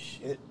getting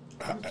shit.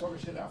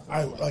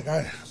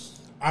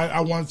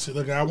 I want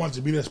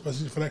to be there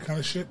especially for that kind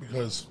of shit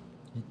because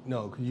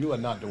no, because you are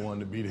not the one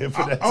to be there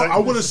for that. I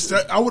would have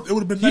said it would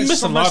have been nice. He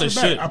missed a lot of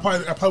shit. I probably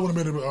would have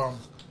been able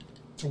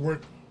to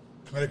work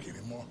Connecticut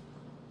anymore.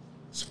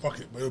 So fuck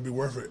it, but it would be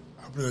worth it.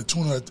 I've been a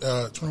tuna.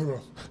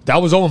 That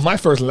was almost my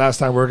first and last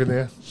time working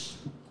there.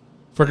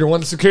 Freaking one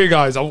of the security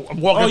guys. I'm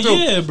walking through.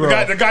 Yeah,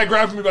 bro. The guy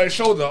grabbed me by the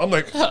shoulder. I'm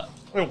like,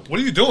 what are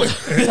you doing?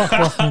 Fuck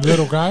off, you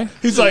little guy.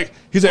 He's like,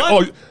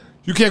 oh,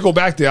 you can't go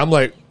back there. I'm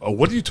like, oh,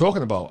 what are you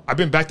talking about? I've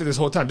been back there this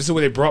whole time. This is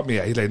where they brought me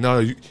at. He's like, no,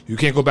 you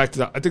can't go back to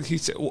the. I think he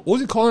said, what was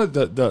he calling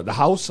it? The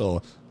house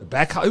or the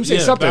back house? He was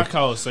saying something. Back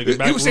house, like a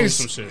back room,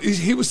 some shit.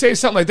 He was saying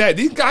something like that.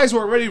 These guys were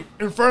already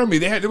in front of me.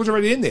 They was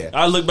already in there.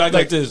 I look back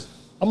like this.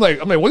 I'm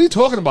like, what are you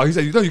talking about? He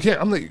said, no, you can't.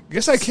 I'm like,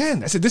 yes, I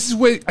can. I said, this is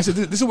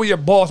where your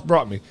boss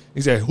brought me. He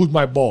said, who's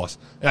my boss?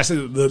 And I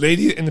said, the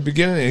lady in the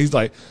beginning. And he's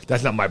like,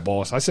 that's not my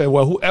boss. I said,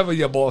 well, whoever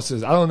your boss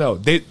is, I don't know.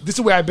 This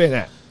is where I've been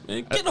at.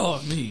 Man, get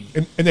off me.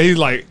 And then he's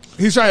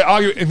trying to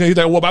argue, and then he's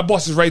like, well, my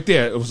boss is right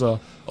there. It was an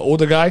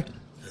older guy.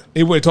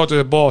 He went to talk to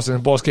the boss, and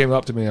the boss came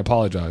up to me and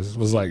apologized. It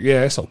was like,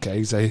 yeah, it's okay.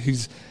 He said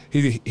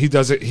he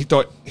does it. He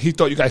thought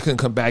you guys couldn't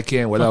come back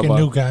in, whatever. Fucking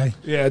new guy.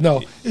 Yeah,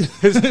 no.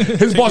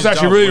 His boss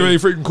actually really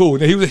freaking cool.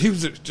 And he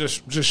was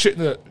just shitting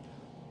the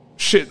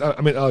shit.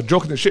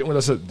 Joking and shitting with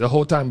us the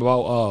whole time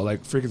about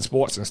like freaking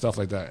sports and stuff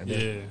like that.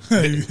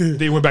 And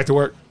they went back to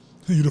work.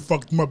 You'd have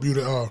fucked him up. You'd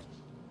have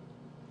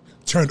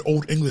turned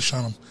old English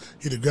on him.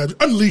 He'd have grabbed you.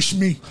 Unleash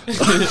me.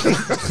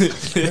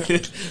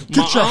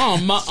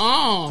 My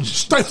arm.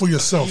 Stifle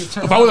yourself.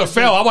 If I would have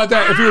fell, how about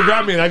that? If he would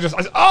grab me and I just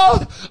went to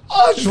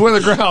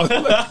the ground.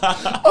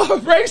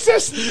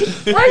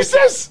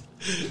 Racist.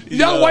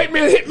 Young white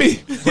man hit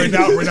me. Right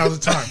now's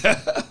the time.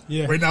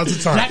 Yeah. Right now's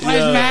the time. Black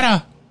Lives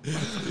Matter.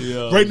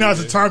 Yeah. Right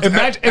now's the time to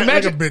act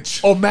like a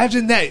bitch.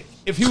 Imagine that.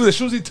 If he was, as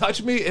soon as he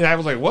touched me and I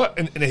was like, what?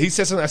 And he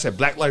said something, I said,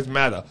 Black Lives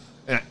Matter.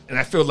 And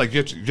I feel like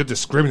you're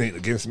discriminating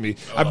against me.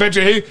 I bet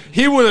you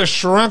he would have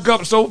shrunk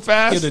up so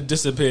fast. He'd have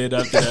disappeared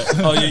after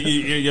that. Oh,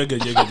 you're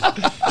good.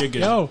 You're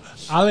good. Yo,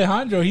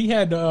 Alejandro, he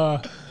had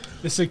the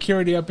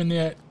security up in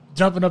there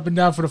jumping up and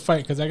down for the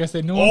fight because I guess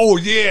they knew him. Oh,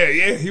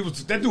 yeah. He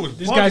was. That dude was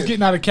This guy's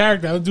getting out of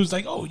character. The dude's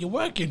like, oh, you're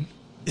working.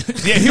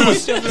 Yeah, he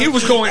was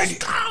going.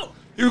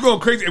 He was going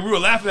crazy, and we were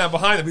laughing at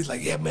behind him. He's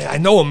like, yeah, man, I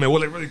know him, man. We're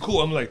like really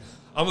cool. I'm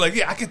like,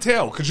 yeah, I can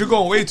tell because you're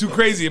going way too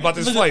crazy about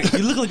this fight. You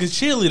look like a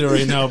cheerleader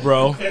right now,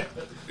 bro.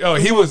 Yo,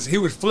 he was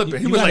flipping.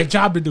 He was got like a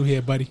job to do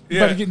here, buddy. You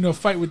better get into a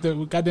fight with the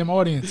goddamn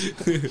audience.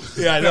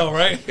 Yeah, I know,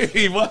 right?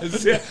 He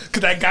was. Yeah,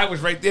 because that guy was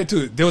right there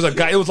too. There was a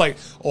guy. It was like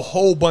a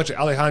whole bunch of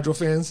Alejandro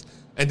fans,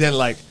 and then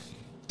like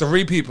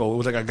 3 people. It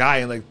was like a guy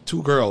and like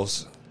 2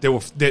 girls. They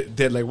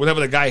like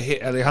whenever the guy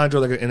hit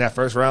Alejandro like in that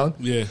first round.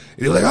 Yeah,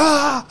 they were like,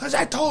 as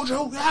I told you,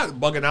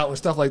 bugging out and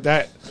stuff like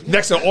that.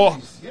 Next to all.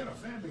 He had a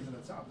fan base in the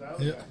top. That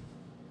was a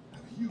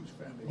huge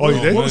fan base. Oh,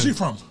 you did? Where was he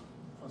from?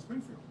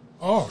 Springfield.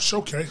 Oh,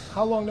 okay.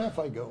 How long that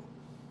fight go?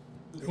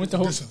 Went the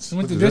distance.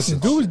 Went the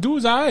distance. Dude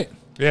was all right.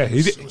 Yeah,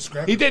 he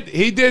did.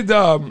 He did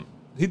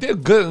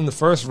good in the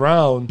first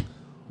round,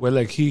 where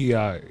like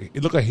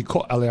it looked like he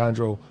caught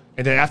Alejandro,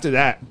 and then after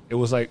that, it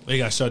was like he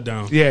got shut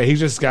down. Yeah, he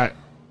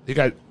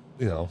got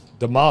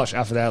demolished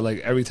after that. Like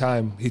every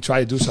time he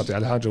tried to do something,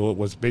 Alejandro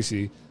was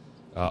basically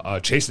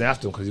chasing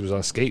after him because he was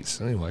on skates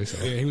anyway.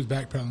 So yeah, he was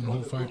backpedaling the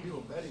whole fight.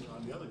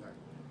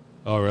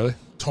 Oh, really?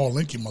 Tall,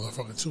 lanky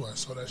motherfucker too. I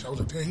saw that shit. I was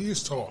like, damn, he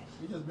is tall.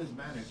 He just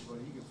mismanaged, but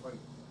he can fight.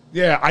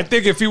 Yeah, I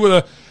think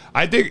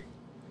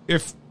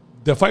if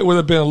the fight would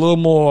have been a little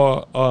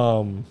more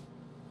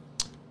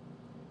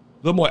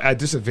at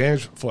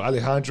disadvantage for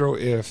Alejandro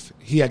if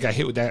he had got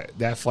hit with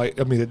that fight.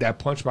 I mean, that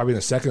punch probably in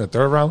the second or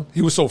third round.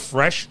 He was so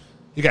fresh.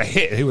 He got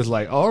hit. And he was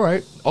like, all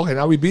right, okay,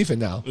 now we beefing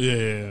now.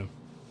 Yeah.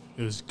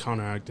 It was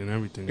counteracting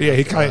everything. Yeah,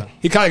 he kind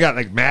of got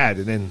like mad,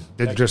 and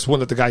then just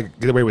wouldn't let the guy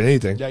get away with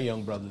anything. That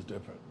young brother's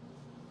different.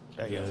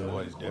 That young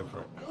boy's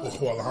different.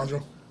 Who,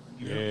 Alejandro?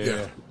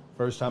 Yeah.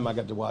 First time I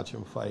got to watch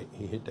him fight,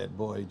 he hit that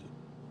boy.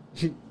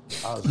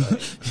 I was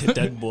like, hit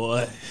that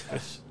boy.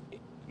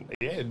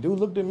 Yeah, dude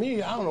looked at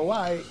me. I don't know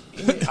why.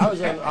 I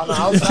was on the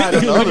outside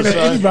of the other side.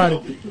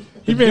 Anybody.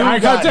 He made eye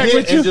contact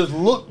with you? And just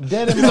looked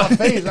dead in my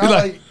face. I was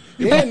like,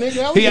 Yeah, nigga,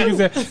 help He had- you.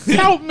 Said,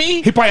 help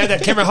me. He probably had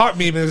that Kevin Hart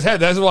meme in his head.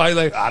 That's why he's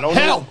like, I don't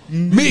help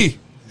me.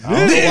 I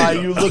don't know why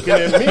you looking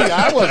at me.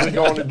 I wasn't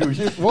going to do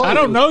shit for I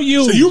don't know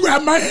you. So you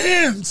grab my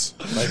hands.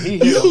 Like he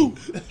hit him.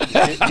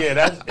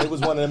 Yeah, it was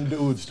one of them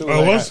dudes too. Oh,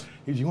 Like, was?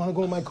 you want to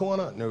go in my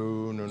corner?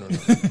 No.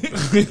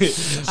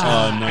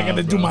 I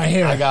gotta do my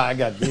hair. I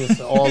got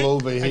this all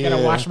over here. I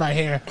gotta wash my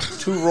hair.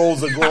 2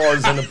 rolls of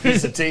gauze and a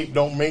piece of tape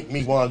don't make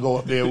me want to go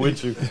up there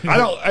with you.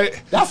 I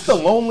That's the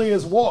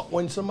loneliest walk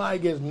when somebody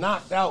gets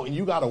knocked out and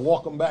you got to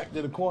walk them back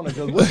to the corner.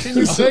 Because what can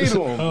you say to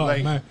them? Oh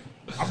like, man,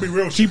 I'll be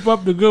real with you. keep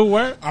up the good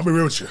work. I'll be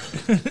real with you.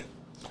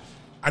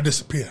 I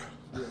disappear.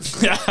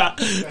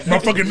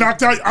 Motherfucking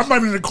knocked out. I'm not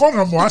even in the corner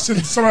no more. I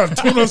send somebody,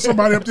 tuna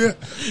somebody up there.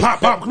 Pop,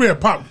 come here,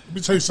 pop. Let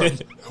me tell you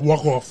something. I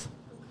walk off.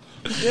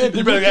 yeah,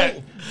 You better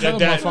get Tell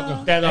that the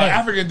motherfucker, that hey.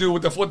 African dude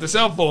with the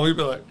cell phone. He'd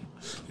be like,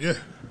 Yeah.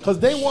 because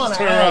they want to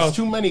Turn ask around.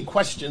 too many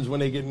questions when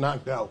they get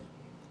knocked out.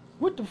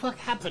 What the fuck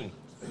happened?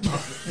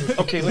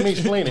 Okay, let me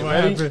explain it.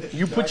 Ready?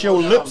 You put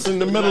your lips in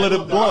the middle of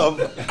the glove.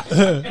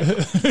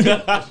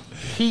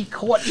 He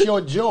caught your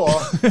jaw.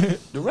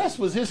 The rest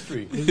was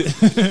history. he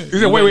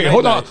said, wait,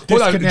 hold on.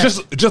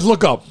 Disconnect. Just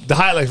look up the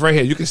highlights right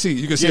here. You can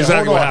see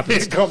exactly what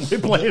happens. Here comes. They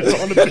playing it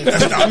on the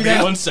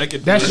picture. 1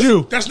 second. That's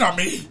you. That's not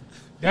me.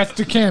 That's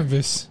the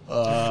canvas.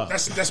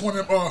 That's one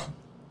of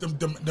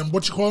them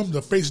what you call them?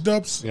 The face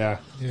dubs? Yeah.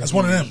 That's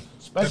one of them.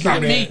 That's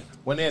not me.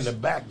 When they're in the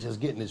back, just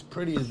getting as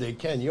pretty as they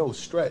can. Yo,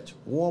 stretch,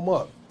 warm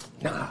up.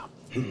 Nah,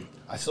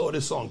 I saw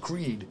this on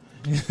Creed.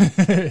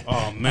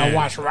 Oh man, I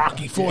watched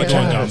Rocky 4 It's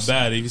going down times.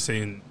 bad. If you're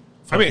saying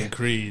fucking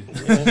Creed,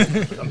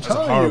 I'm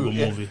telling horrible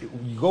you, movie.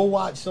 You go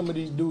watch some of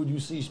these dudes you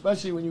see,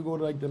 especially when you go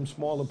to like them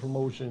smaller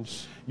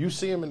promotions. You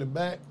see them in the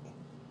back.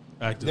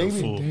 acting They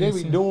a fool.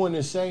 be doing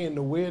and saying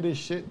the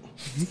weirdest shit,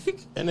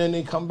 and then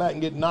they come back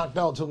and get knocked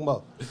out talking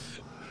about.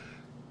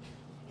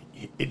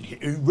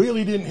 It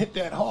really didn't hit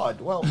that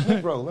hard. Well,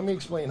 bro, let me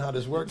explain how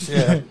this works.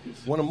 Yeah,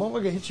 when a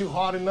motherfucker hits you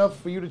hard enough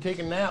for you to take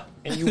a nap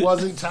and you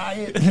wasn't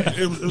tired,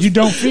 You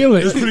don't feel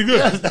it. It's pretty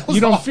good. You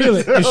don't feel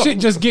it. The shit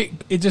just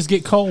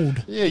get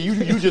cold. yeah,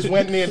 you just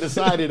went in there and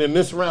decided in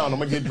this round I'm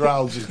gonna get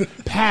drowsy.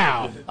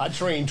 Pow. I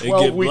trained They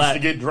 12 get weeks black. to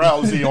get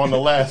drowsy on the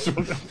last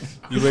one.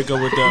 You wake up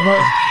with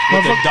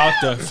the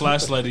doctor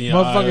flashlight in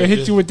your eye. Motherfucker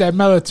hit you with that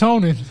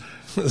melatonin.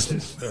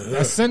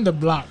 That cinder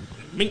block.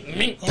 Mink,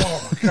 mink.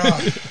 Oh, my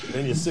God.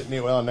 Then you're sitting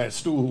there on that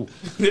stool.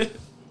 Look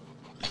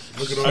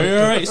at all Are you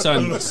all right,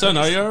 son? Son,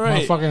 are you all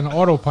right? Motherfucking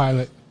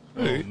autopilot.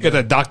 Get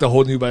that doctor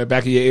holding you by the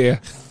back of your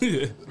ear.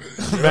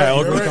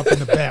 Look up in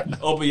the back.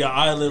 Open your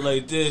eyelid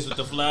like this with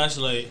the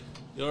flashlight.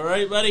 You all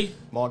right, buddy?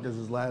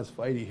 Marcus's last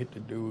fight, he hit the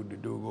dude. The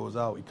dude goes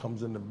out. He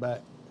comes in the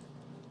back.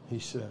 He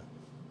said,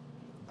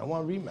 I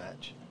want a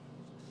rematch.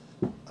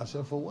 I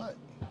said, for what?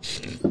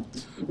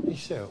 He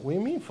said, what do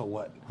you mean for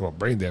what? Well,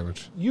 brain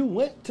damage. You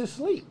went to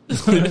sleep.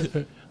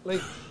 Like,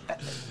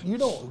 you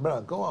don't, bro,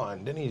 go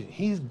on. Then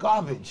he's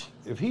garbage.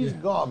 If he's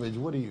garbage,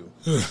 what are you?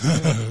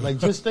 Like,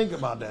 just think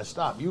about that.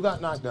 Stop. You got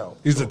knocked out.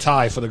 He's the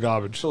tie for the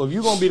garbage. So if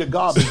you're gonna be the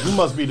garbage, you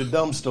must be the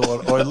dumpster,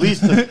 or at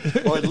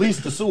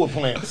least the sewer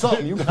plant.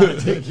 Something you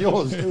gotta take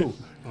yours too.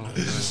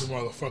 These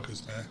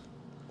motherfuckers, man.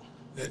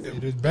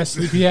 The best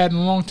sleep he had in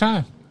a long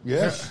time.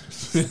 Yeah.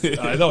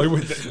 I know.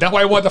 That's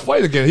why he wanted to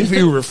fight again.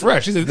 He was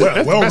refreshed. He said,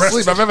 that's well the best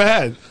rested. sleep I've ever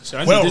had. So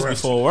I Well did this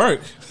rested. before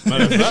work.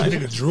 Matter of fact.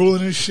 Nigga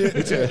drooling and shit.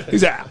 He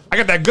said, I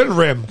got that good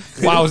rim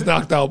while I was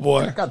knocked out,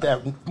 boy. I got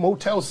that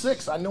Motel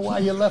 6. I know why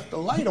you left the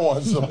light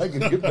on so I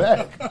could get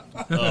back.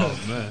 Oh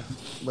man.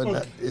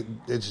 But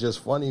it's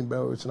just funny,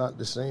 bro. It's not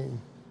the same.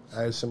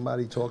 I had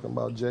somebody talking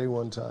about Jay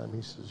one time.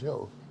 He says,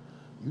 yo,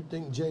 you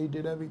think Jay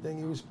did everything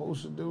he was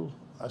supposed to do?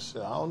 I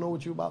said, I don't know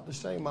what you about to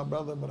say, my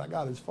brother, but I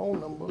got his phone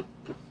number.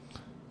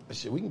 I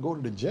said, we can go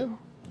to the gym.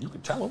 You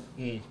can tell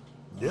him.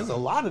 There's a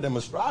lot of them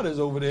Estradas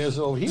over there,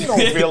 so he don't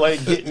feel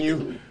like getting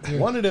you.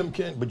 One of them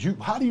can. But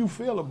how do you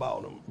feel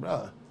about him,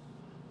 bruh?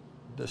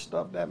 The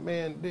stuff that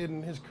man did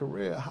in his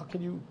career, how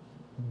can you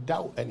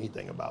doubt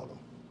anything about him?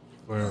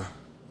 Well,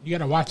 You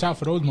gotta watch out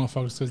for those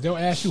motherfuckers because they'll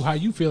ask you how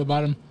you feel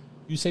about him.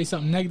 You say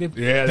something negative,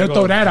 Yeah, they'll they're throw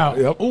gonna- that out.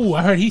 Yep. Oh,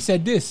 I heard he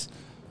said this.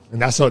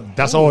 And that's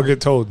all I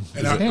get told.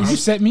 and Damn, you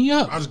set me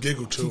up. I just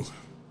giggle too.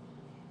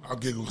 I'll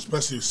giggle,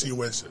 especially to see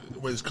where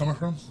it's coming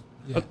from.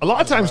 A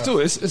lot of times too,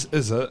 it's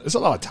a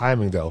lot of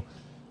timing though.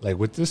 Like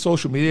with this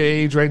social media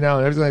age right now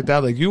and everything like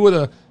that, like you would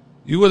have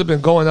been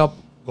going to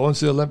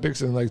the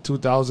Olympics in like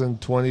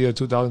 2020 or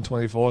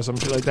 2024 or some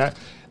shit like that.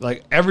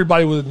 Like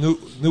everybody would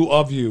have knew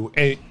of you,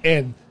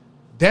 and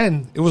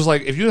then it was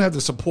like if you didn't have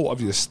the support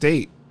of your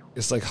state,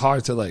 it's like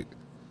hard to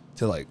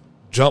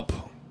jump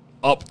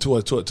up to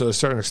a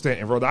certain extent.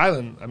 In Rhode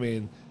Island, I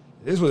mean,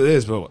 it is what it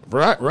is, but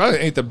Rhode Island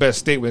ain't the best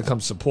state when it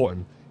comes to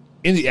supporting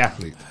any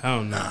athlete.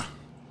 Hell no.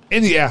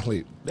 Any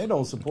athlete. They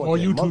don't support Or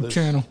their YouTube mothers.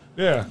 channel.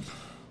 Yeah.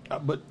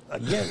 But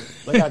again,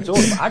 like I told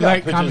him, I got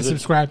Like, comment, pictures.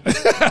 subscribe.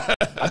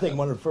 I think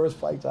one of the first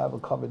fights I ever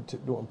covered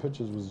doing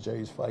pictures was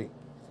Jay's fight.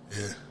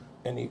 Yeah.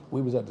 And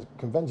we was at the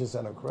convention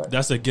center, correct?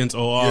 That's against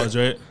all odds,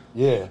 right?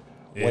 Yeah.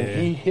 When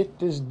he hit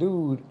this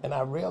dude, and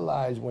I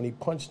realized when he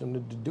punched him, the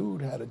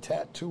dude had a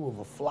tattoo of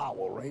a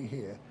flower right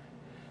here.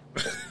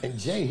 And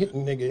Jay hit the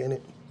nigga in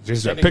it.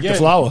 Just And pick the again,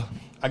 flower.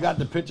 I got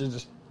the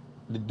pictures.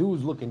 The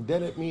dude's looking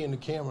dead at me in the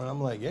camera, and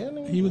I'm like, yeah,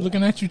 nigga. He was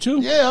looking at you too.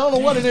 Yeah, I don't know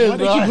what it is, Why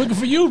they keep looking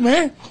for you,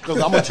 man? Because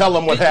I'm gonna tell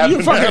him what You happened.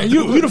 the fucking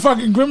you the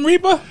fucking Grim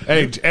Reaper.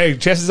 Hey,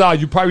 chances are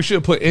you probably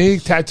shouldn't put any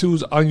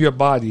tattoos on your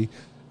body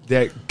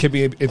that can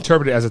be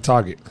interpreted as a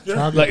target.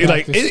 Target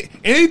Like practice.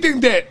 anything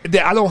that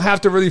I don't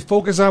have to really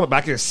focus on, but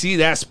I can see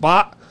that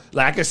spot.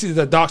 Like I can see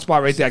the dark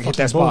spot right there. I can hit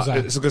that spot.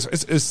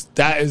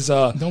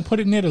 Bullseye. Don't put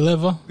it near the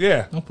liver.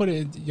 Yeah. Don't put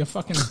it your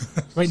fucking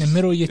right in the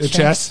middle of your the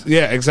chest. chest.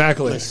 Yeah,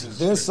 exactly.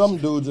 There's some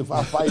dudes, if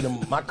I fight them,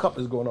 my cup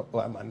is going up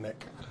by my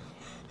neck.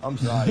 I'm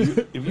sorry.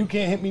 If you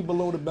can't hit me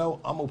below the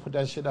belt, I'm going to put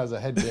that shit as a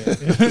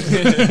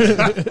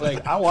headband.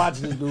 Like, I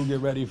watched this dude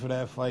get ready for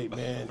that fight,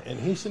 man, and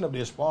he's sitting up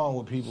there sparring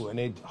with people, and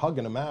they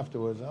hugging him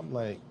afterwards. I'm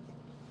like,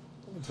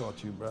 let me talk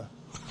to you, bro.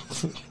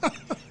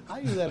 How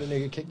you let a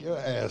nigga kick your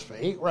ass for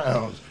 8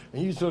 rounds,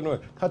 and you still know,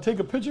 can I take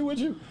a picture with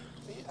you?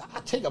 I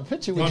take a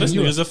picture with Oh, you. this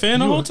nigga's a fan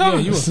the whole time.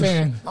 Yeah, you a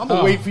fan. I'm going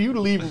to wait for you to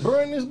leave and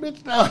burn this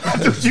bitch down.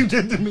 That's what you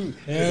did to me.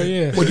 Hell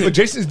yeah. But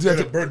Jason's Yeah,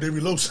 the birthday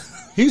reloads.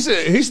 He's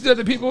the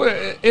other people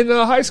in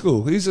high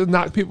school. He's to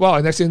knock people out,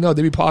 and next thing you know,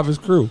 they be part of his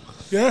crew.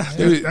 Yeah,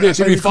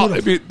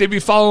 They be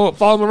following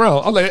him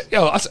around. I'm like,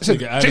 yo, I said,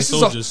 Nigga, added Jason's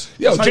soldiers.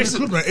 yo, That's how you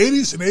Jason, recruit, man.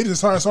 80s and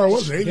 80s. That's how it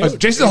was.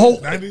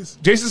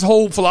 80s, Jason's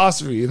whole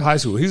philosophy in high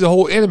school. He's a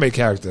whole anime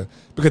character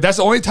because that's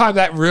the only time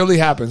that really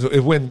happens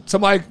is when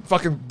somebody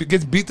fucking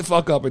gets beat the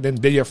fuck up and then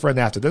they're your friend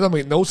after. That doesn't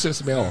make no sense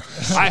to me at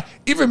all.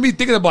 Even me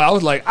thinking about it, I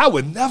was like, I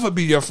would never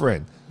be your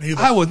friend. Neither.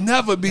 I would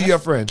never be your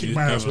friend. Kick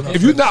my ass when I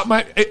If you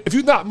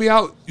knock me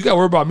out, you gotta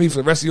worry about me for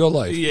the rest of your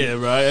life. Yeah,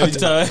 right. Every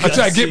time I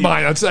try to get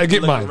mine. I try to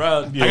get Look mine.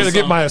 around. I gotta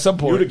get mine at some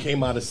You would point. have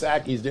came out of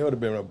Saki's, they would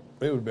have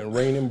been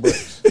raining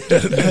bricks.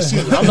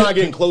 I'm not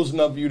getting close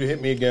enough for you to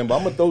hit me again, but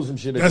I'm gonna throw some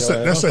shit at That's your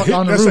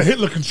ass. a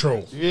Hitler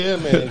control. Yeah,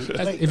 man.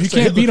 If you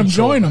can't beat them,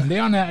 join them. They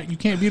on that. You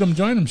can't beat them,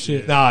 join them.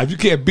 Shit. Nah, if you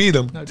can't beat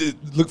them,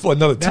 look for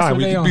another That's time what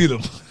we they can on. beat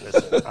them.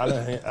 Listen,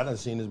 I done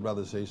seen this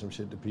brother say some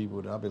shit to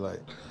people that I'll be like,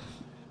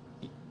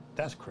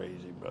 that's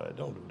crazy, bro.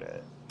 Don't do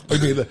that. I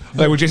mean,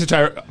 like when Jason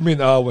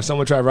when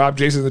someone tried to rob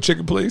Jason in the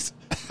chicken place.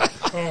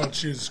 Oh,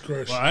 Jesus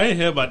Christ. Well, I ain't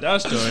hear about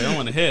that story. I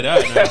want to hear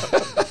that now.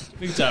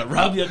 Nigga try to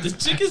rob you at the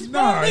chicken spot,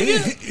 Nah,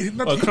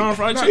 nigga. Or corn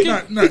fried nah,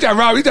 chicken. nah, He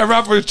tried to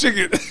rob for his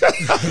chicken.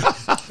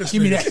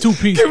 Give me that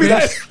 2-piece. Give me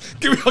bitch.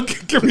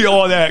 that. Give me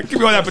all that. Give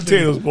me all that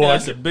potatoes, boy. Yeah,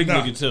 that's a big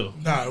nigga too.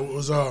 Nah, it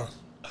was Yeah,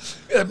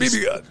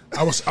 BB gun.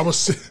 I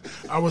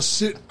was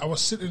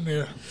sitting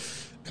there,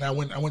 and I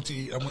went to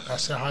eat. I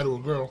said hi to a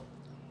girl.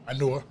 I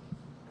knew her.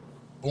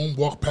 Boom,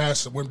 walked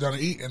past and went down to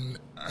eat, and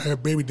her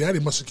baby daddy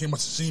must have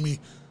seen me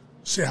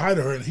say hi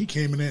to her, and he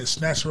came in there and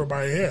snatched her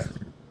by her hair.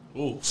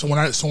 Ooh. So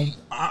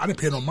I didn't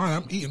pay no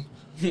mind. I'm eating.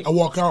 I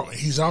walk out, and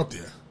he's out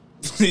there.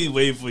 He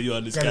waiting for you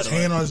on this Got his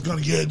Cadillac. hand on his gun.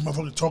 Yeah,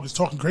 motherfucker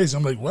talking crazy.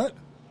 I'm like, what?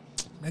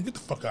 Man, get the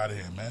fuck out of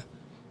here, man.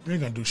 You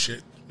ain't gonna do shit.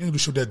 You ain't gonna do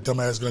shit with that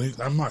dumbass gun.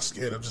 I'm not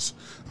scared. I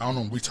don't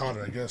know, I'm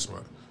retarded, I guess,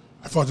 but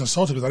I felt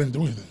insulted because I didn't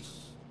do anything.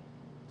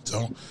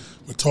 So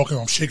we're talking.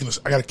 I'm shaking this.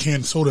 I got a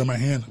can of soda in my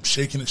hand. I'm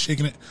shaking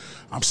it.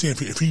 I'm saying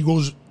if he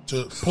goes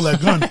to pull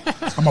that gun,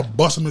 I'm gonna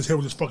bust him in his head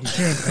with this fucking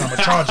can and I'm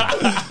gonna charge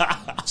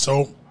him.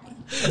 So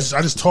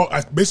I just talk.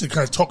 I basically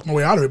kind of talked my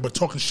way out of it, but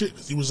talking shit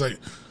because he was like,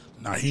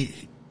 "Nah, he's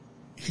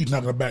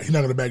not gonna back. He's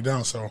not gonna back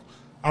down." So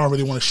I don't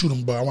really want to shoot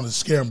him, but I wanted to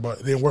scare him, but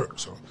it didn't work.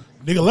 So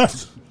nigga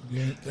left.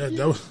 Yeah,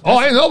 that was, Oh,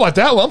 I didn't know about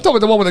that one. I'm talking about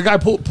the one when the guy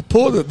pulled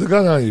the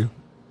gun on you. It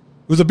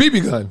was a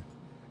BB gun.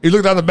 He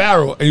looked down the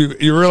barrel and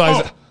you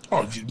realize.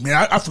 Oh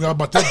man, I forgot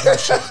about that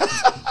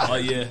bullshit. Oh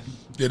yeah.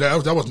 Yeah,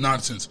 that was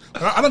nonsense.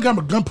 But I done got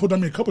my gun pulled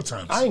on me a couple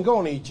times. I ain't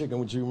going to eat chicken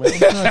with you, man.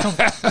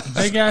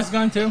 Big ass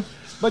gun too.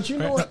 But you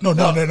know what? No.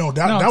 That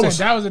No, was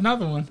that was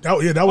another one. that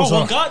was Oh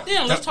well,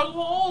 goddamn. Let's talk about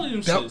all of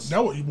them shits.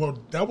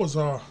 that was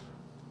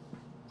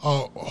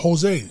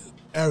Jose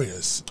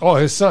Arias. Oh,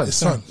 his son. His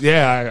son.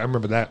 Yeah, I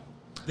remember that.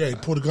 Yeah, he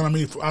pulled a gun on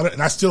me,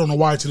 and I still don't know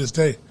why to this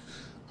day.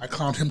 I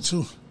calmed him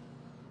too.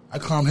 I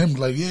calmed him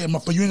like, yeah,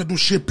 motherfucker, you ain't gonna do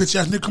shit, bitch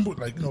ass nigga. Come on.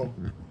 Like,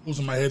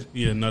 losing my head.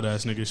 Yeah, nut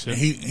ass nigga shit. And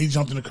he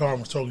jumped in the car and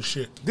was talking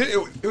shit.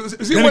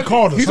 He's Then he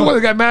called us, He's the huh? one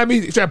that got mad at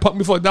me. He tried to punk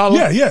me for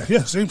 $1.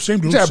 Yeah. Same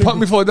dude. He tried to same punk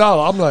me dude. for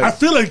 $1. I'm like, I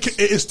feel like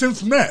it stemmed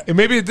from that. and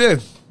maybe it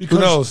did. Who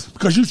knows?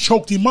 Because you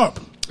choked him up.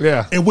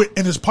 Yeah. And went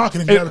in his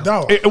pocket and got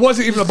 $1. It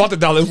wasn't even about the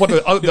 $1. It was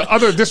about the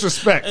other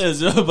disrespect.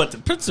 It's about the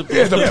principle.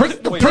 Yeah, the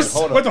Wait,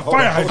 principle. hold on, What the hold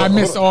on, fire hold I on.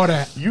 missed all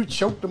that. You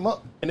choked him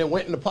up and then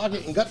went in the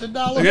pocket and got the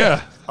 $1?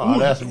 Yeah. Oh,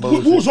 that's Who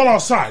bullshit. was all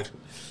outside?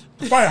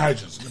 The fire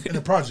hydrants in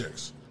the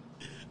projects.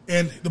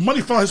 And the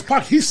money fell in his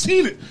pocket. He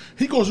seen it.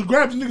 He goes and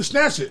grabs the nigga,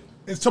 snatch it.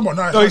 And someone,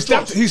 No, he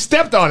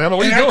stepped on it. I'm like,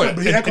 what He are you doing?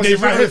 acted- he acted And like they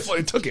it's not really his.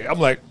 fully took it. I'm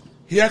like,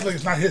 He acted like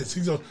it's not his.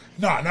 He's like,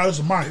 nah, this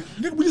is mine.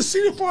 Nigga, we just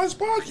seen it fall in his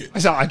pocket. I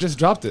said, I just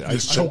dropped it. He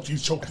choked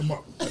him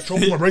up.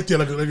 Choked him up right there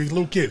like a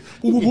little kid.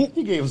 Whoop, whoop, whoop.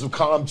 He gave him some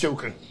calm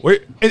choking.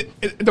 Wait, and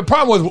the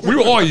problem was we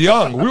were all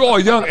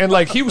young. And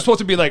like he was supposed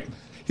to be like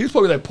he's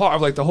probably like part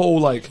of like the whole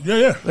like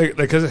Yeah. like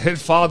because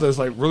his father is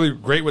like really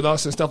great with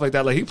us and stuff like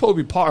that. Like he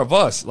probably be part of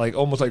us, like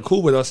almost like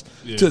cool with us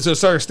to a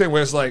certain extent.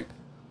 Where it's like,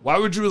 why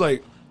would you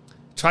like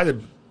try to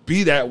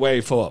be that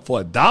way for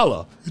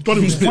 $1? You thought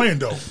he was playing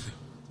though.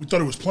 We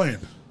thought he was playing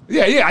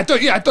Yeah, I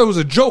thought it was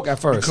a joke at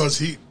first.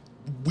 because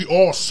we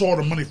all saw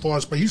the money for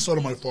us, but he saw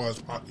the money for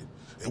his pocket.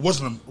 It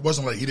wasn't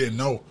like he didn't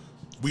know.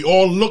 We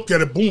all looked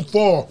at it, boom,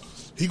 fall.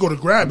 He go to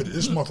grab it.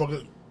 This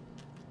motherfucker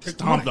take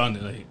the money. Stomped on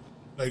it.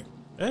 Like,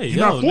 Hey, you're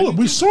yo, not fooling. nigga.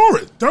 We saw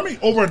it, dummy.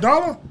 Over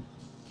 $1.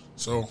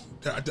 So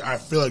I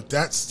feel like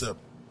that's the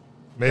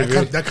Maybe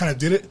that kind of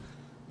did it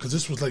because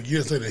this was like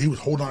years later. He was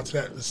holding on to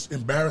that. It's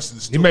embarrassing.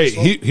 It's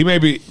he may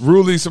be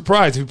rudely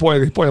surprised. He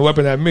pointed a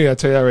weapon at me. I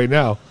tell you that right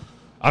now.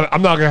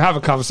 I'm not gonna have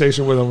a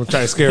conversation with him and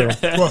try to scare him.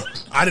 Well,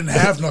 I didn't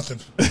have nothing.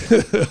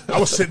 I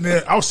was sitting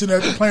there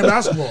playing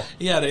basketball.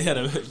 He had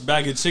a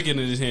bag of chicken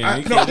in his hand. I-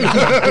 He no.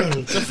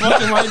 can't- the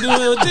fuck am I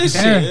doing with this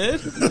Damn.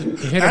 shit?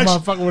 He hit a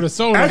motherfucker with a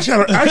soda. I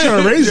actually had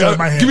a razor in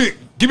my hand.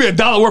 Give me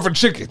 $1 worth of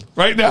chicken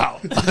right now.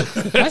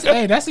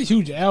 That's a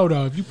huge L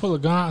though. If you pull a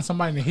gun on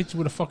somebody and they hit you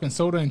with a fucking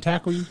soda and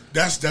tackle you,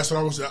 That's what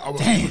I was.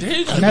 Damn, you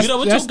and gotta that's, beat up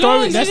with that your story.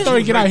 guns, That nigga.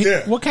 story get Right out.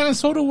 there. What kind of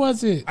soda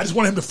was it? I just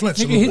wanted him to flinch.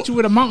 Nigga hit you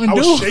with a Mountain I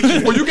was Dew.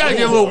 shaking. Well, you gotta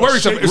get a little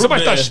worried. If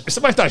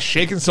somebody starts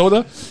shaking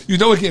soda, you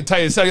know it can tell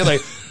you. You're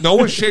like, no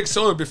one shakes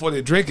soda before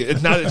they drink it.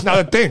 It's not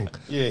a thing.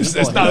 Yeah, it's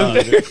he's not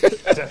a going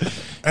thing.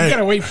 You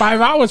gotta wait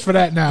 5 hours for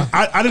that now.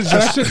 I didn't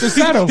That shit to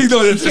settle. He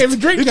knows You it's can't even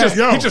drink he that.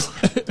 just,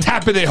 he just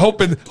tapping it,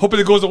 hoping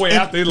it goes away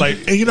after. He's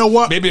like, And you know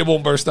what? maybe it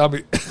won't burst on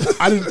me.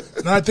 I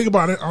didn't. Now I think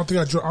about it. I don't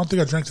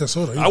think I drank that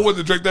soda. I wouldn't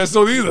have drank that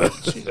soda either.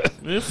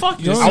 Man, fuck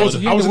You this. know, I was you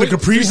in had to the wait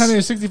Caprice.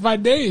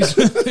 365 days.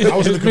 I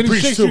was in the As many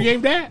Caprice chicks too. you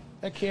gave that.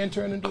 That can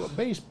turn into a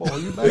baseball.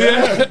 You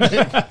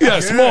better. You got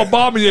a small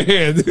bomb in your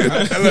hand.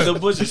 the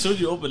bush as soon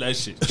as you open that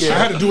shit. I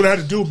had to do what I had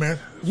to do, man.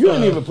 You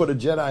didn't even put a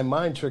Jedi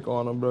mind trick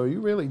on him, bro. You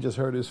really just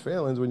hurt his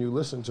feelings when you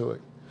listen to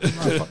it.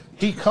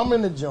 He come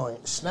in the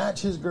joint, snatch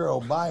his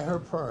girl, buy her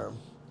perm,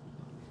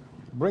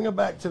 bring her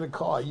back to the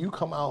car. You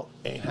come out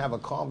and have a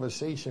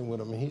conversation with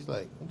him, and he's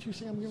like, "Don't you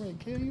see I'm getting ready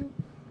to kill you?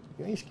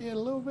 You ain't scared a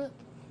little bit?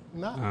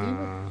 Not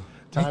even.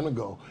 Time to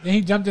go." Then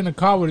he jumped in the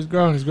car with his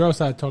girl, and his girl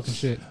started talking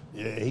shit.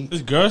 Yeah,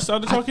 This girl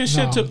started talking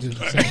shit No, too. I'm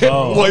just saying.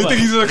 Oh, Well, you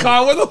think he's in the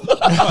car with him?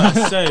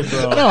 I say,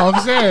 bro. No,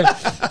 I'm saying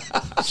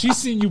she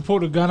seen you pull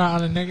the gun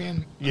out on a nigga,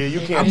 and yeah, you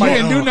he can't.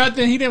 didn't do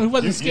nothing. He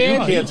wasn't You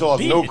scared. can't talk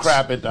no bitch.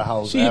 crap at the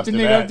house. She hit after the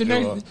nigga that, up the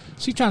yo. neck.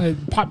 She trying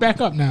to pop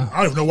back up now. I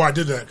don't even know why I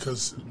did that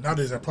because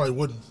nowadays I probably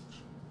wouldn't.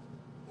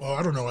 Well,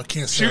 I don't know. I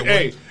can't say. I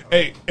Hey,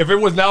 wouldn't. if it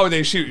was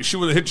nowadays, she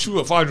would have hit. She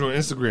would find you on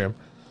Instagram.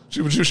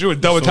 She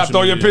would double tap Social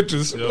all your media.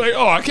 pictures. Yep. Like,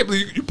 oh, I can't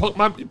believe you punked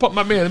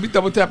my man. Let me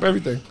double tap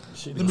everything.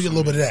 Let me get a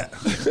little bit of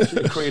that.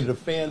 She created a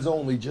fans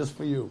only just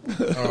for you.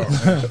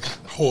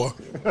 Whore.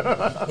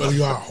 Well,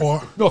 you are a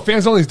whore. No,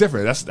 fans only is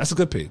different. That's a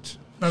good page.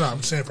 No,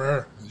 I'm saying for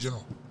her in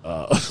general.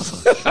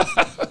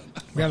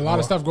 We had a lot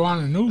of stuff going on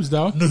in the news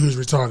though. Knew he was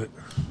retarded.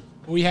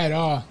 We had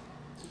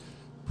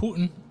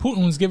Putin.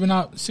 Putin was giving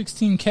out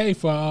 $16K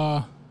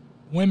for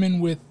women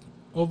with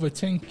over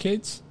 10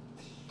 kids.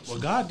 Well,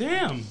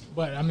 goddamn.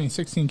 But I mean,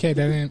 $16K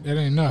that ain't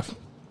enough.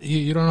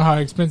 You don't know how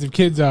expensive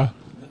kids are.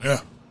 Yeah.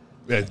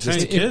 Yeah, just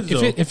Ten kids,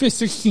 though. If it's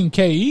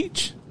 $16K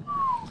each,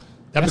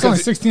 that's only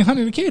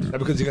 $1,600 a kid. That's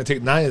because you're gonna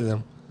take 9 of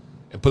them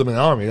and put them in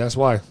the army. That's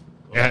why.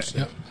 And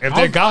Yeah. if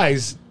they're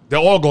guys, they're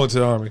all going to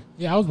the army.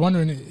 Yeah, I was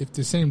wondering if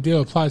the same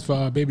deal applies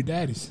for baby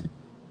daddies.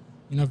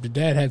 You know, if the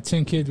dad had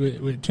 10 kids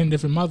with 10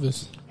 different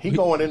mothers, He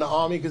going in the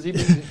army because he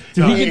did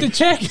he get the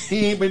check?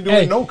 He ain't been doing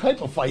Hey. no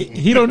type of fighting.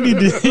 He don't need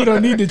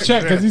the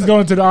check because he's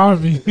going to the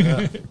army.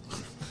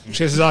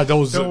 Chances are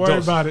those. Don't worry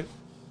those- about it.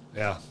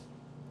 Yeah,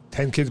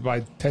 10 kids by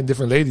 10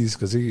 different ladies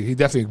because he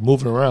definitely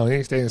moving around. He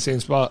ain't staying in the same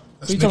spot.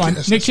 That's you talking about,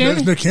 that's- Nick that's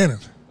Cannon? Nick Cannon.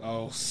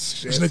 Oh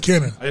shit! It's Nick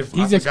Cannon.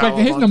 He's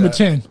expecting his number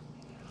 10.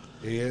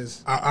 He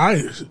is.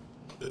 I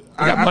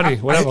got money,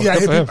 whatever. I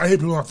Good for him. hate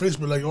people on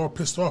Facebook like all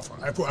pissed off.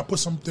 I put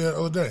something there the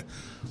other day.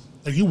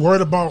 Like you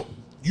worried about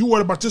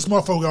this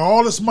motherfucker got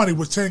all this money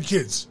with 10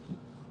 kids.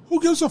 Who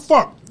gives a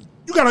fuck?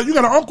 You got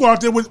an uncle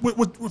out there with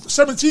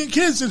 17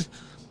 kids and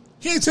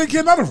he ain't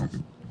taking none of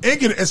them. Ain't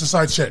getting an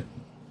SSI check.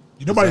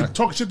 You nobody Exactly.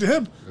 talking shit to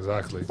him.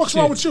 Exactly. What's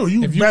wrong with you?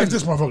 You If you mad can- at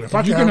this motherfucker?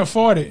 If you can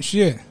afford it,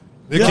 shit.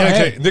 Nick Go Cannon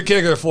ahead. can't- Nick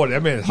Cannon can afford it.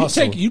 That man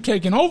hustle. You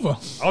taking over.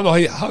 I don't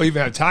know how he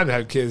even had time to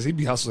have kids. He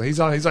be hustling. He's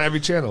on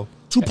every channel.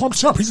 Two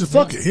pumps up. He's a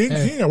fuck it. He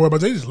ain't worried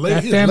about that. He just lay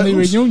That he just let family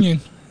loose. reunion,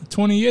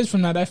 20 years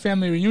from now, that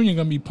family reunion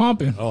going to be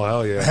pumping. Oh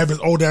hell yeah! Have his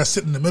old ass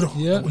sit in the middle.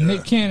 Yeah,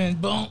 Nick Cannon,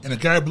 boom. And a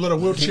guy below a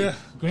wheelchair.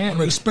 Grant- One of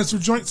the expensive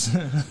joints.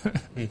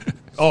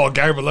 Oh,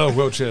 Gary Below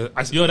wheelchair.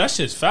 Yo, that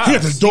shit's He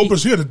had fast. the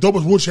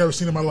dopest wheelchair I've ever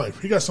seen in my life.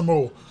 He got some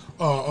old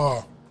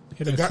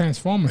Hit the a guy,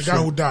 Transformer the guy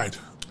shit. who died.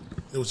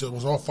 It was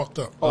all fucked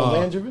up. Oh,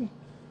 Langevin?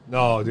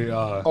 No, the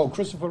Oh,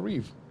 Christopher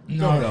Reeve.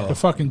 No, the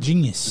fucking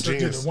genius.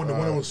 Yeah, the one that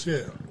was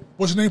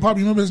What's his name? Pop?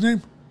 You remember his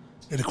name?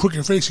 And the quick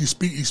and face. He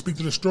speak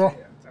to the straw.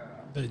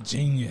 The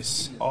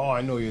genius. Oh,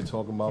 I know who you're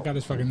talking I about. got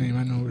his fucking name.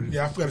 I know what it is.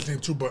 Yeah, I forgot his name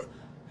too. But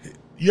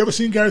You ever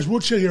seen Gary's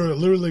wheelchair? You ever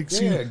literally like,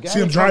 see him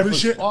Gary driving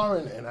comes for shit?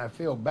 sparring, and I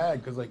feel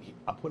bad because like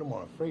I put him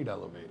on a freight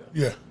elevator.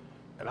 Yeah.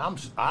 And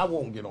I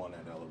won't get on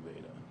that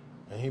elevator.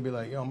 And he'd be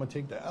like, yo, I'm going to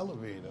take the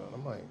elevator. And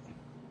I'm like,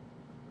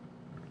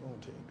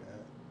 don't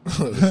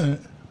take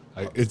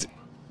that.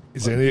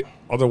 Is there any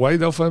other way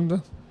though for him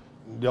to?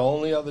 The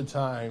only other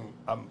time,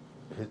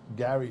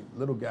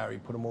 little Gary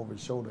put him over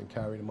his shoulder and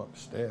carried him up the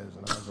stairs.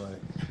 And I was like,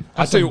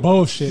 I tell you,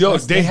 bullshit. Yo,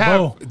 That's they have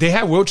bull.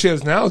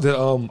 wheelchairs now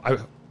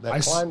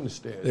that climb the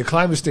stairs. They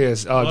climb the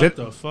stairs. What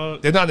the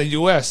fuck? They're not in the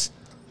U.S.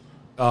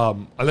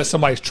 Unless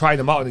somebody's trying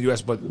them out in the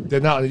U.S., but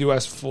they're not in the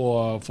U.S.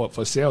 for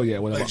sale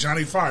yet. Whatever. Like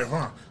Johnny Five,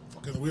 huh?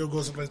 Fucking the wheel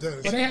goes up like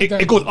that. But they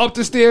have It goes up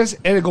the stairs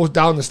and it goes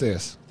down the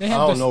stairs. They I have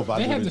don't the, know if I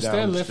they do have the the stair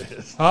down the lift.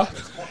 stairs. Huh?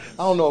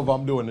 I don't know if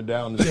I'm doing the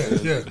down the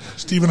stairs. Yeah,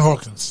 Stephen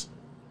Hawkins.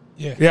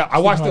 Yeah, I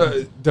watched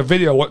the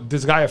video. What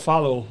this guy I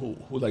follow who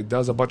like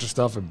does a bunch of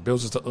stuff and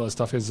builds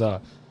stuff.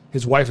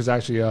 His wife is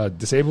actually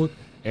disabled,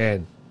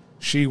 and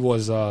she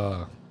was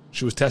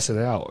testing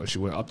it out. And she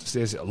went up the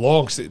stairs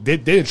long. They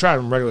didn't try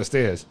them regular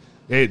stairs.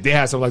 They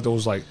had some like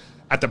those like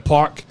at the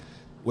park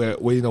where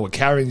you know when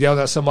Karen yelled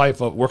at somebody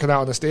for working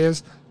out on the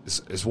stairs.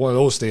 It's one of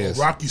those stairs.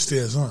 Rocky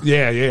stairs, huh?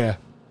 Yeah.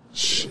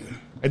 Shit.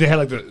 And they had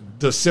like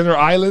the center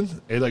island.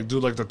 They like do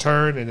like the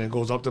turn and then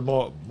goes up the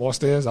more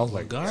stairs. I was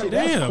like, God See,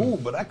 damn. that's cool,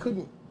 but I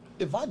couldn't.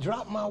 If I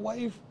dropped my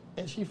wife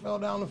and she fell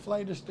down the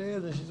flight of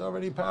stairs and she's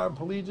already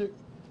paraplegic,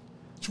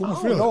 She I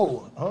won't don't feel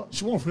know. it. Huh?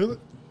 She won't feel it.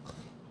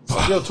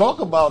 She'll talk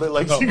about it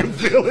like she can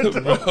feel it.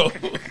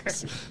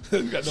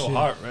 you got no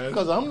heart, man.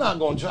 Because I'm not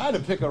going to try to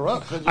pick her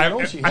up because you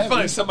know she I heavy. felt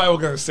like somebody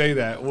was gonna say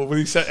that when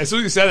he said. As soon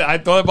as he said it, I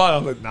thought about it. I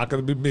was like, not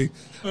gonna be me.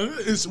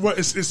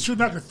 It's true.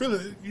 Not gonna feel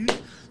it. You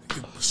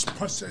can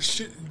punch that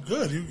shit. You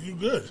good. You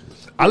good.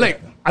 I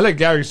like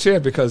Gary's chair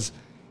because.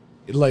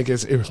 Like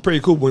it was pretty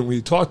cool when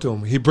we talked to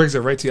him. He brings it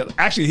right to you.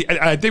 Actually,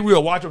 I think we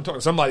were watching him talking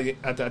to somebody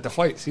at the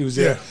fights. He was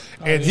there,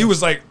 and he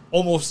was like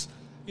almost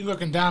You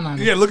looking down on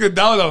him. looking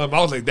down on him.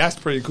 I was like, that's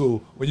pretty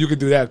cool when you can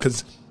do that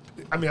because,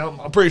 I mean,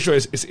 I'm pretty sure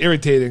it's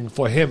irritating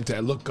for him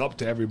to look up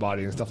to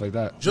everybody and stuff like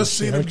that. Just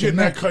seen him get in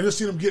that car. Just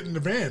seen him get in the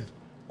van.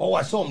 Oh,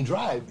 I saw him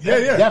drive.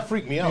 Yeah. That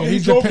freaked me out. He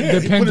He's drove in. He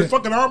put dependent. his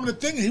fucking arm in the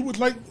thing. And he was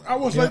like, I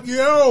was like,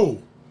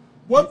 yo,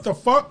 what the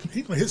fuck?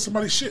 He gonna hit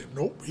somebody's shit.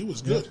 Nope, he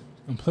was good.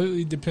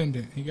 Completely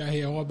dependent. He got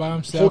here all by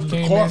himself. Holding the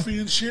Came coffee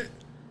and shit.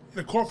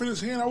 The coffee in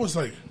his hand. I was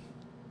like,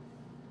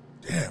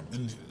 damn.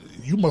 And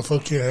you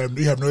motherfucker can't have.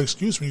 You have no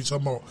excuse when you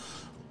talking about.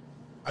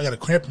 I got a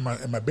cramp in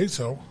my big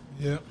toe.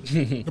 Yeah.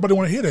 Nobody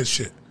want to hear that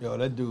shit. Yo,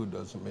 that dude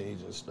does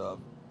amazing stuff.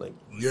 Like,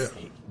 Yeah.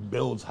 he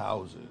builds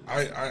houses.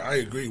 I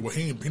agree. Well,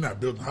 he not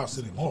building a house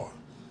anymore.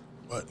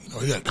 But you know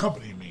he got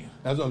company. Me.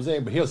 That's what I'm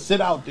saying. But he'll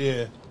sit out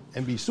there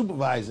and be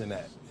supervising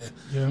that.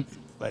 Yeah.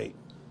 Like,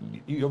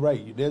 you're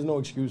right. There's no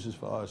excuses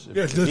for us. If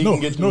Yeah, there's he no-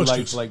 can get there's through no life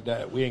excuse. like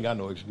that, we ain't got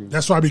no excuse.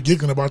 That's why I be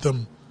giggling about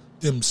them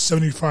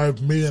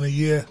 $75 million a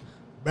year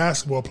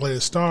basketball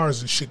players, stars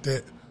and shit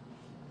that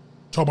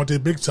talk about their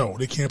big toe.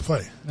 They can't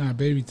play. Nah,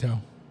 baby toe.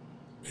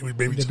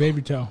 Baby The toe.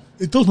 baby toe.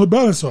 It throws my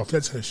balance off.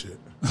 That's that shit.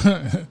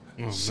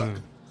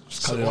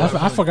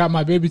 I forgot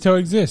my baby toe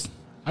exists.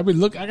 I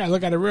gotta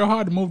look at it real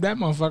hard to move that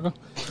motherfucker.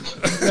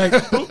 Like,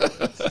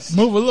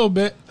 move a little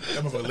bit.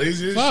 That motherfucker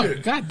lazy as Fuck,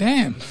 shit. god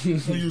damn. You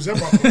don't use that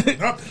motherfucker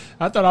for nothing.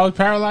 I thought I was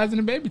paralyzing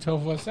the baby toe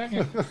for a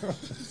second.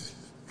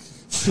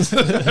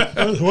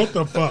 What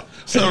the fuck?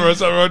 Something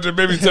wrong with your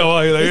baby toe.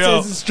 Like, yo,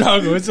 It's a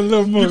struggle. It's a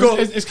little move. go-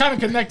 It's kind of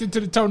connected to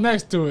the toe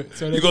next to it.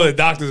 So you go to the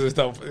doctors and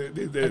stuff.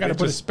 I gotta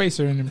put a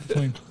spacer in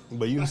between.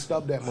 But you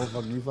stub that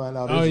motherfucker, you find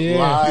out Oh, it's yeah.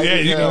 live Yeah,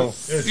 as you hell.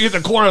 you hit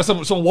the corner of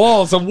some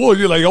wall, some wood.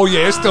 You're like, oh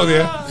yeah, it's still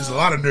there. There's a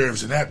lot of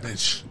nerves in that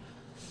bitch.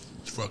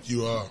 Fuck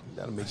you up.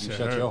 That'll make you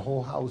shut your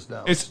whole house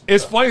down.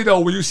 It's funny though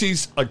when you see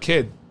a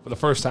kid for the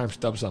first time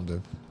stub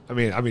something. I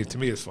mean, to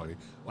me it's funny.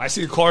 When I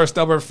see Cora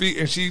stub her feet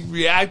and she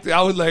reacted,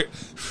 I was like,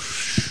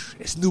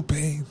 it's new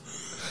pain.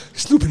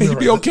 It's new pain. You'll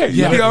be okay.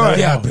 You'll be all right.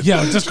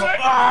 Yeah, just go.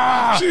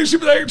 She'd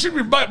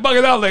be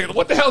bugging out like,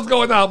 what the hell's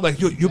going on? I'm like,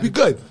 you'll be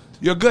good.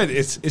 You're good.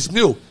 It's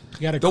new.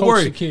 You gotta Don't coach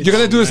worry. the kids. You're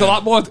gonna do this a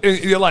lot more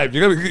in your life.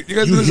 You're gonna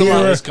do this a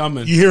lot. It's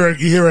coming. You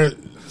hear her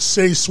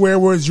say swear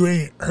words you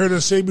ain't heard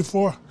her say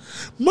before.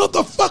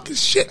 Motherfucking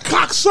shit,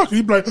 cocksucker.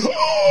 You be like, Oh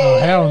oh,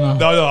 hell no!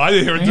 No, I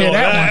didn't hear her I hear doing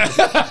that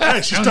that.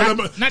 hey, she stunned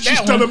not that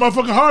that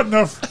motherfucker hard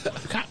enough.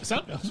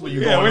 Cocksucker.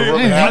 you Yeah, going to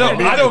we- work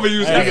I don't even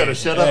use You that. gotta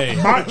shut up.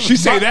 My, She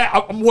say that.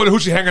 I'm wondering who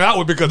she hanging out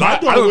with because I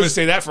don't even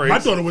say that phrase. My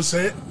daughter would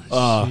say it.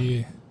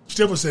 Yeah.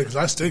 She would say it because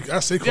I stay Yeah,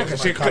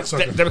 close because to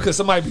my cocksucker. because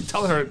somebody be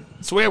telling her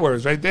swear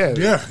words right there.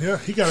 Yeah,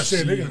 he gotta say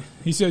it, nigga.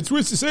 He said,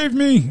 "Switch to save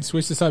me."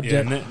 Switch the Yeah,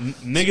 subject.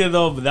 nigga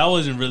though, but that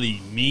wasn't really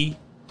me.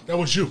 That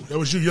was you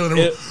yelling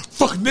at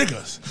fuck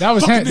niggas. That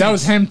was Fuck him. That niggas.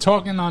 was him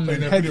talking on the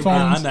Playing that video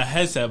headphones. On the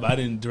headset, but I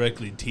didn't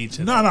directly teach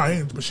it. No, I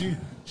ain't. But she's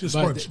But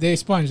sponge. they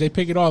sponge. They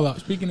pick it all up.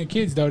 Speaking of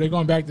kids, though, they're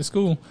going back to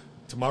school.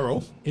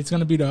 Tomorrow. It's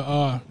going to be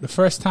the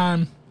first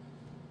time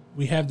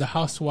we have the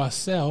house to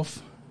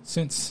ourselves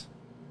since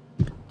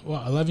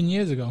 11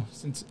 years ago,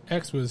 since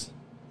X was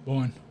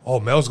born. Oh,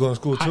 Mel's going to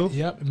school too?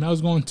 Yep,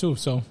 Mel's going too.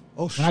 So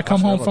Oh, when I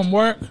come home from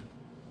work,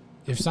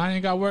 If Sonya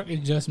got work,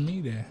 it's just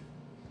me there.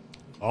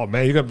 Oh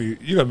man, you're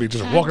gonna be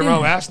just God walking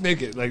around damn. ass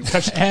naked, like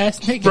touch,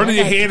 Ass naked. running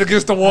your hand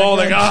against the wall,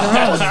 like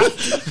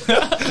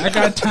I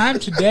got time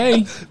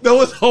today. no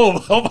one's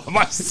home. All by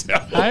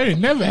myself. I ain't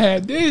never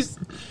had this.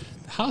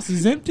 The house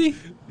is empty.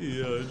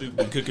 Yeah, they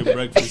be cooking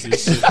breakfast and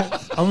shit.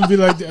 I'm gonna be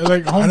like know.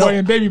 homeboy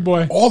and baby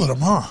boy. All of them,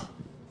 huh?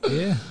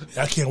 Yeah.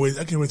 I can't wait.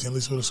 I can't wait to at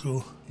least go to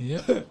school.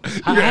 Yep. gotta-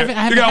 I haven't you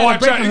had gotta a watch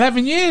break out. in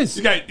 11 years.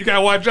 You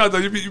gotta watch out though.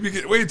 You be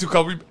getting way too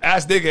comfortable,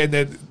 ass nigga, and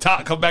then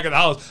come back in the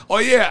house. Oh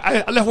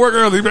yeah, I left work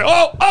early. You be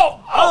like,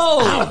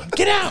 oh,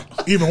 Get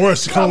out. Even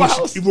worse, she come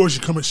house.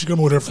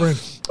 with her friend.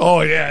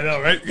 oh yeah, I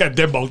know, right? You got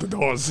deadbolt the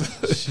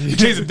doors. You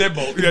chase the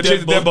deadbolt. You gotta chase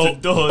the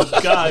Deadbolt deadbolt. the doors.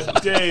 God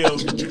damn.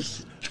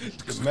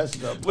 The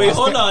messed up. Wait,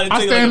 hold on. It I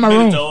take stay like in a my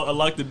minute room. though. I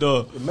lock the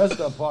door. The messed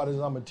up part is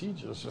I'm a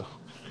teacher, so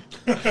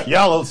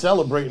y'all are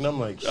celebrating. I'm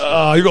like,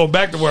 Oh, you going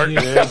back to work?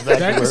 yeah,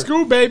 Back to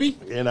school, baby.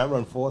 And I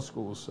run 4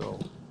 schools, so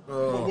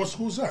What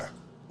school's that?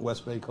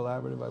 West Bay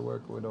Collaborative. I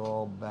work with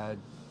all bad,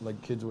 like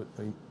kids with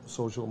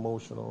social,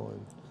 emotional,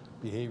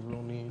 and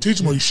behavioral needs. Teach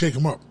them or you shake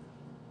them up.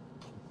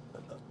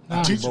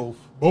 Nah. Teach Both.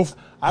 Both.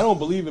 I don't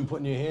believe in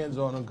putting your hands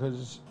on them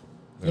because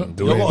Do you're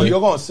anything.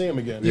 going to see them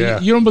again. Yeah.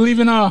 You don't believe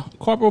in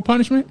corporal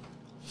punishment?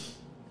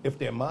 If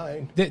they're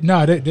mine.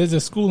 No, there's a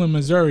school in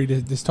Missouri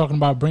that's talking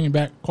about bringing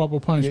back corporal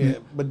Yeah,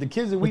 punishment. but the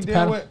kids that we with the deal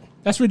paddle. with,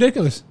 That's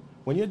ridiculous.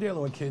 when you're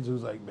dealing with kids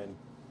who's like been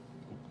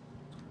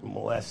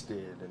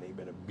molested and they've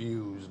been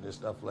abused and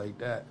stuff like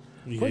that,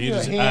 Yeah, putting you're your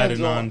just hands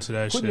adding on to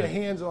that putting shit.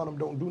 your hands on them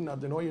don't do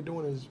nothing. All you're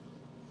doing is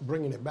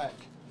bringing it back.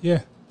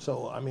 Yeah.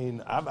 So I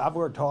mean, I've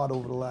worked hard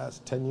over the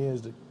last 10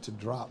 years to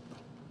drop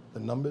the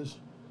numbers.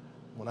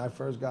 When I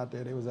first got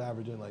there, they was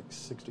averaging like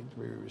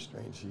 63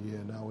 restraints a year.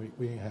 Now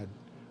we had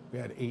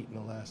 8 in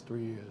the last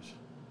 3 years.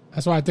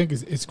 That's why I think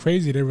it's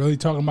crazy. They're really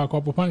talking about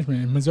corporal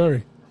punishment in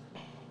Missouri.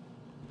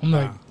 I'm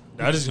like,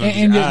 That is gonna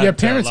and just add your to a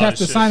parents lot have of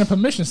to shit. sign a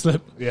permission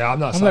slip. Yeah, I'm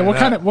not. I'm like,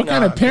 signing what that.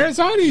 kind of parents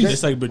are these?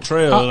 It's like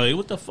betrayal. Like,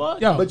 what the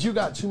fuck? Yo, But you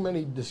got too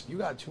many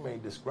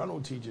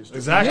disgruntled teachers. too.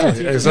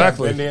 Exactly, Yeah.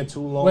 exactly. Been there too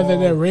long. whether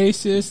they're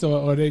racist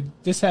or they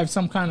just have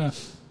some kind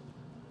of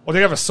Or they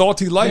have a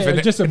salty life, Yeah,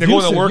 and, just and they're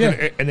going to abusive, work,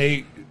 yeah. and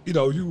they,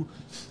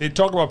 they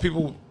talk about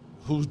people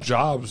whose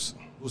jobs,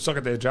 who suck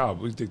at their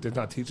job. We think they're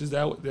not teachers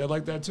that they're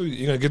like that too.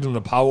 You're gonna give them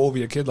the power over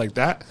your kid like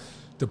that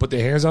to put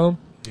their hands on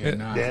them.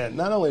 nah. Yeah,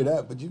 not only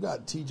that, but you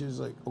got teachers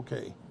like,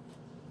 okay,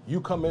 you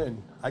come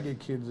in, I get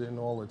kids in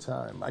all the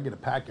time. I get a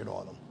packet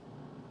on them.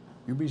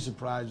 You'd be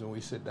surprised when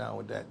we sit down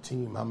with that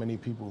team how many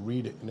people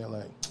read it and they're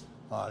like,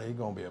 oh, they're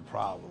going to be a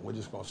problem. We're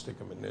just going to stick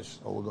them in this,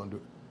 or we're going to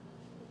do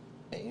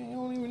it. And you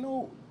don't even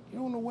know. You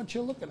don't know what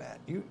you're looking at.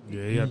 You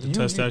have to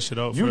test that shit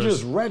out You first.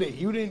 just read it.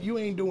 You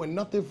ain't doing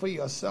nothing for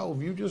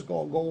yourself. You just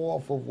going to go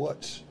off of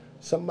what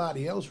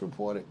somebody else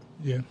reported.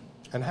 Yeah.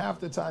 And half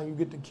the time you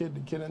get the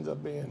kid ends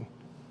up being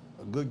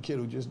a good kid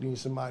who just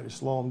needs somebody to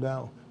slow him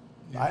down.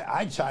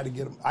 I try to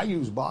get him. I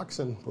use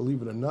boxing,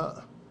 believe it or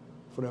not,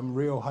 for them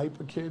real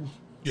hyper kids.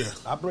 Yeah.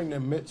 I bring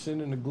them mitts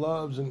in and the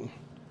gloves and,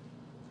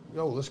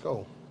 yo, let's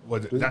go.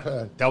 What, Do the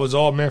pad. that was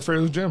all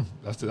Manfredo's gym.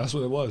 That's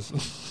what it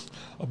was.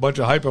 A bunch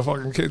of hyper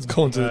fucking kids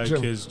going to the Bad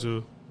gym. kids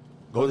do.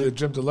 Go to the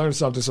gym to learn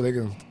something so they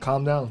can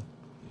calm down.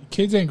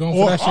 Kids ain't going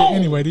for that shit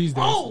anyway these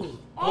days.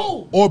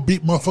 Or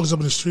beat motherfuckers up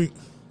in the street.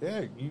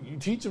 Yeah, you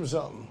teach them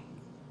something.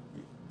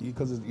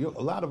 Because a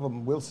lot of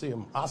them, we'll see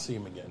them. I'll see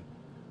them again.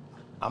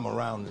 I'm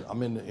around.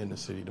 I'm in the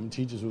city. Them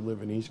teachers who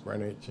live in East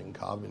Greenwich and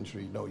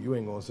Coventry, no, you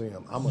ain't gonna see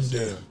them. I'm gonna see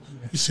Yeah. them.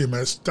 You see them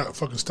at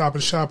Stop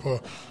and Shop or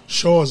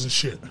Shaw's and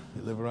shit.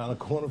 They live around the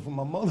corner from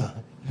my mother.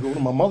 You go to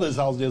my mother's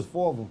house. There's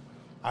 4 of them.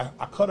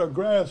 I cut her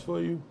grass for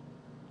you.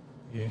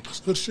 Yeah. It's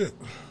good shit.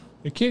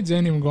 The kids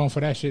ain't even going for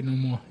that shit no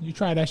more. You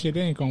try that shit,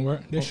 they ain't gonna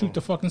work. They'll shoot the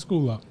fucking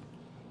school up.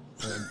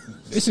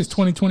 This is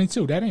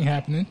 2022. That ain't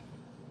happening.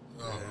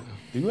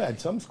 You had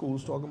some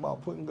schools talking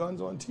about putting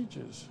guns on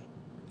teachers.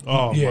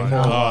 Oh Yeah, my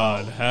no.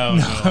 god, hell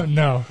no.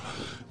 No.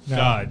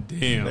 God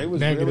damn. They was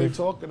really Negative.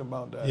 talking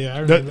about that. Yeah,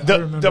 I The remember, I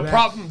remember the that.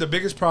 problem, the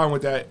biggest problem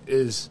with that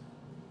is,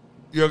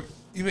 even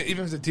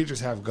if the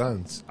teachers have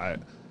guns, I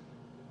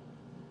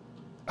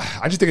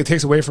just think it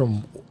takes away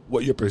from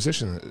what your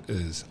position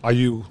is. Are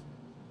you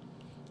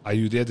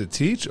there to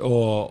teach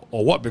or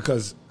what?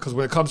 Because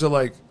when it comes to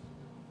like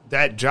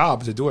that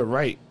job to do it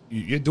right,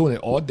 you're doing it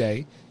all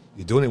day.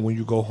 You're doing it when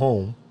you go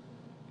home.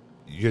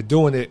 You're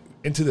doing it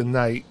into the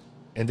night,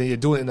 and then you're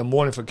doing it in the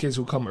morning for kids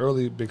who come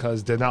early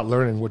because they're not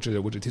learning what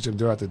you're teaching them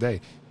throughout the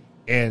day.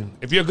 And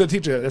if you're a good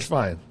teacher, that's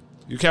fine.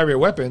 You carry a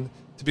weapon.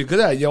 To be good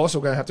at it, you're also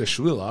going to have to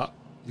shoot a lot.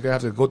 You're going to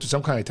have to go through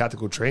some kind of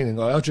tactical training,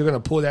 or else you're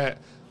going to pull that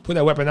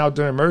weapon out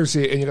during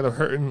emergency, and you're going to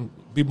hurt and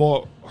be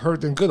more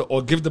hurt than good,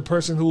 or give the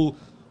person who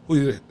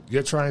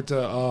you're trying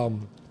to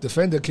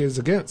defend the kids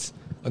against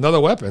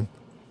another weapon.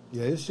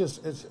 Yeah,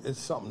 it's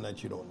something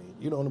that you don't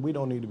need. We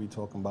don't need to be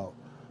talking about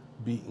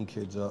beating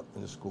kids up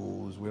in the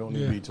schools. We don't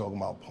need to be talking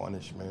about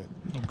punishment.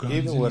 guns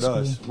Even in with the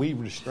us, school. we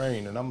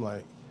restrain, and I'm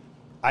like,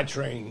 I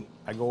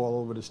go all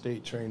over the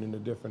state training in the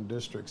different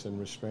districts and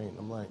restrain.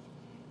 I'm like,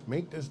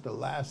 make this the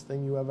last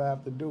thing you ever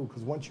have to do,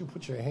 because once you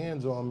put your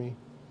hands on me,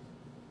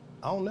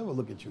 don't never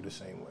look at you the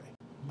same way.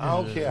 I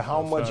don't care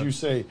how much you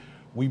say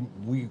we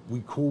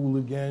cool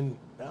again.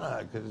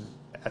 Nah, because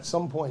at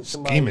some point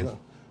somebody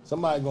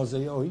gonna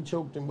say, yo, he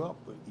choked him up.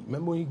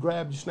 Remember when he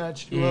grabbed you,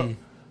 snatched you up?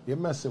 You're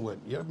messing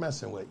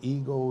with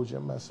egos.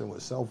 You're messing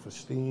with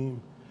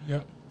self-esteem.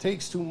 Yep.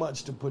 Takes too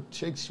much to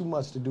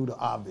do the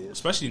obvious.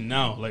 Especially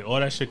now, like all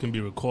that shit can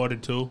be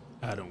recorded too.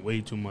 Adding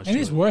way too much. And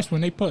to it's it. worse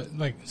when they put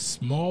like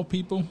small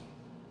people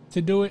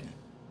to do it,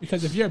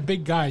 because if you're a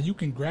big guy, you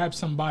can grab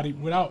somebody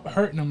without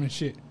hurting them and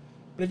shit.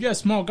 But if you're a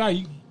small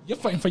guy, you're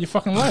fighting for your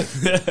fucking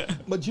life.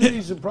 But you'd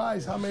be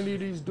surprised how many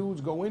of these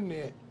dudes go in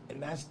there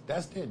and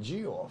that's their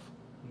G off.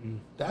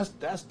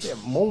 That's their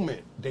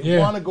moment. They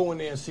want to go in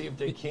there and see if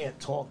they can't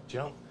talk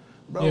junk.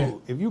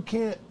 Bro, if you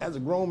can't, as a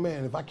grown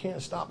man, if I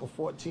can't stop a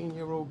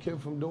 14-year-old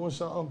kid from doing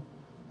something,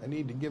 I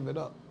need to give it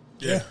up.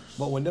 Yeah.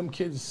 But when them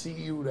kids see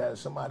you as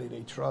somebody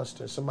they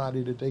trust and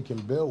somebody that they can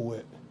build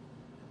with,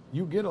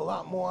 you get a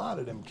lot more out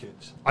of them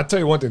kids. I tell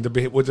you one thing: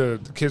 with the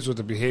kids with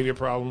the behavior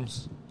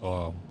problems,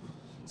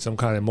 some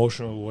kind of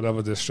emotional,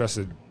 whatever distress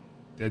that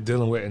they're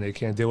dealing with, and they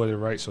can't deal with it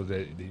right, so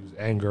they use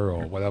anger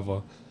or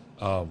whatever.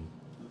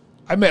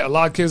 I met a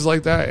lot of kids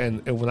like that,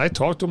 and when I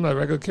talk to them, like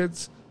regular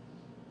kids,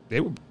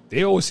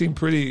 they always seem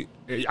pretty.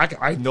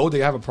 I know they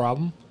have a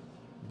problem,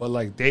 but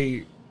like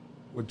they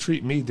would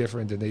treat me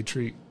different than they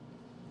treat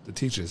the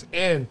teachers.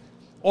 And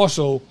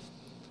also,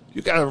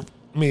 you gotta.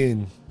 I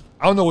mean,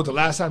 I don't know what the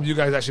last time you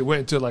guys actually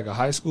went into like a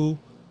high school,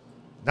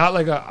 not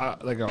like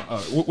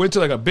went to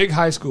like a big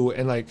high school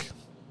and like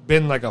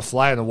been like a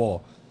fly on the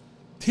wall.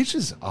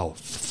 Teachers are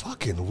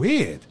fucking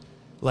weird.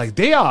 Like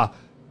they are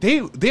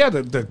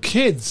the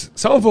kids.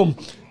 Some of them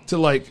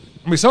some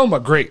of them are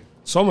great.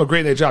 Some of them are great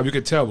in their job. You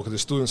can tell because the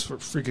students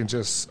freaking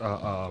just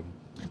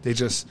they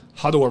just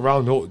huddle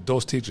around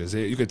those teachers.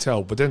 You can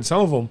tell. But then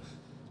some of them,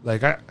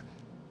 like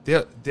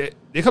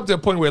they come to a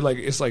point where like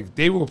it's like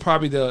they were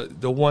probably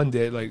the one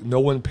that like no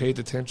one paid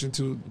attention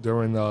to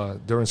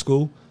during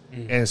school,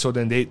 and so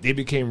then they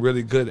became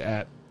really good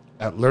at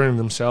learning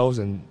themselves,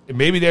 and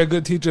maybe they're a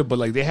good teacher, but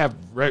like they have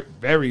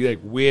very like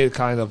weird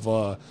kind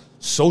of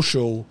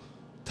social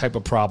type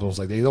of problems.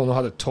 Like they don't know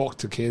how to talk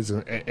to kids,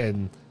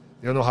 and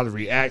they don't know how to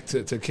react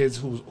to kids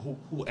who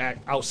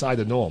act outside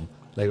the norm.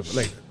 Like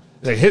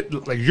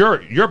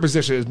your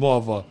position is more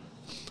of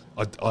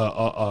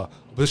a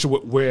position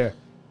where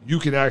you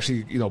can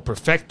actually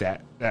perfect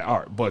that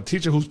art. But a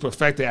teacher who's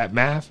perfected at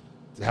math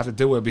to have to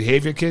deal with a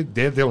behavior kid,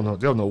 they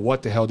don't know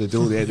what the hell to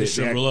do. They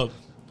shrivel up.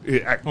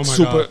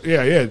 God.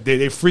 Yeah.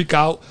 They freak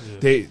out.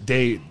 Yeah.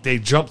 They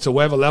jump to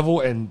whatever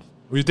level, and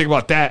when you think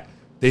about that,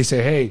 they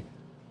say, "Hey,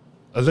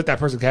 let that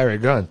person carry a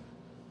gun."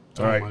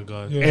 All right. My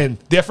God. Yeah. And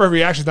their first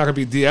reaction is not going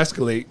to be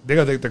de-escalate. They're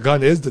going to think the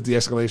gun is the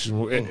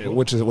de-escalation,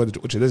 which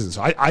it isn't.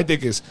 So I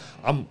think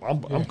I'm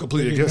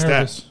completely against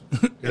nervous.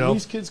 that. And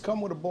these kids come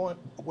with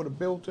a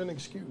built-in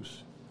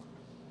excuse.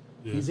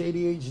 Yeah. He's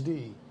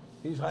ADHD.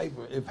 He's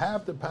hyper. If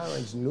half the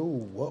parents knew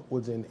what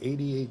was in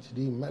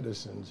ADHD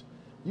medicines,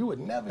 you would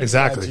never give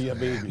that to your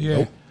baby. Yeah.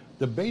 Nope.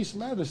 The base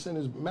medicine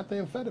is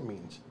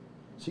methamphetamines.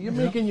 So you're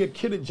making your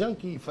kid a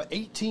junkie for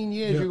 18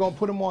 years. You're going to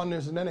put him on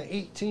this, and then at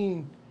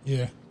 18...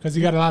 Yeah, because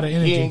he got a lot of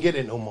energy. He ain't get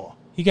it no more.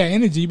 He got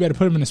energy. You better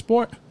put him in a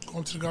sport.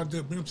 Go to the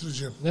goddamn, bring him to the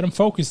gym. Let him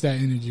focus that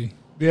energy.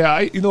 Yeah,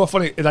 you know what's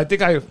funny? And I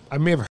think I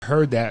may have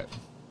heard that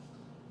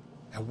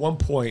at one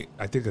point.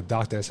 I think a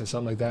doctor said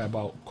something like that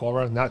about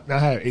Cora, not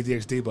having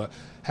ADHD, but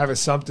having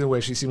something where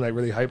she seemed like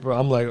really hyper.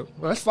 I'm like,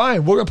 well, that's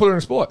fine. We're gonna put her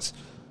in sports.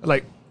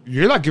 Like,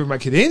 you're not giving my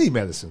kid any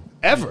medicine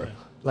ever. Yeah.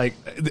 Like,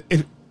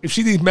 if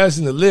she needs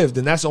medicine to live,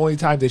 then that's the only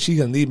time that she's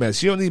gonna need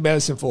medicine. She don't need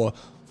medicine for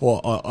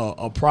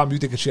a problem you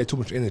think she had too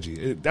much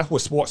energy. That's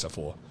what sports are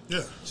for.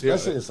 Yeah.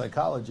 Especially in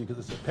psychology,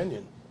 because it's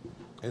opinion.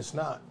 It's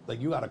not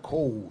like you got a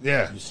cold.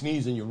 Yeah. You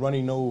sneeze and your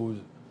runny nose.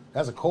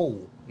 That's a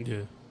cold. Yeah.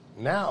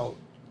 Now,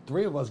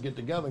 three of us get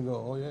together and go,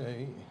 oh,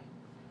 yeah,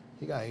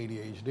 he got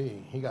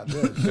ADHD. He got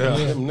this.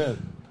 Him this.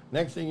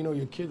 Next thing you know,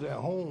 your kids at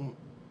home,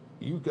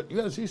 you got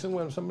to see some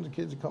of the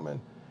kids that come in.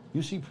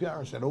 You see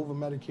parents that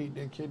over-medicate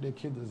their kid. Their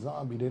kid's a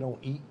zombie. They don't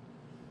eat.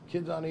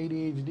 Kids on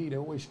ADHD, they're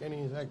always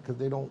skinny as that because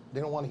they don't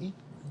want to eat.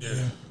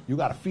 Yeah. You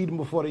got to feed them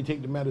before they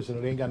take the medicine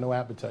or they ain't got no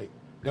appetite.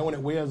 Then when it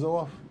wears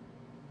off,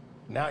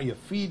 now you're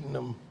feeding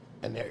them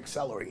and they're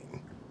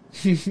accelerating.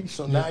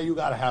 So now you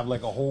got to have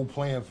like a whole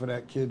plan for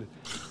that kid.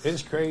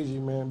 It's crazy,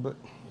 man, but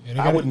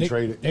I wouldn't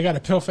trade it. They got a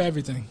pill for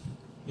everything.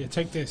 Yeah,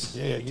 take this.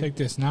 Yeah, take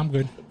this. Now I'm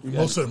good.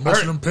 Most of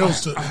them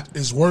pills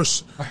is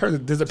worse. I heard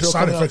that there's a pill. The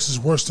side effects is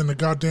worse than the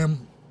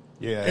goddamn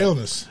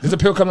illness. There's a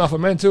pill coming out for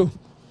men too.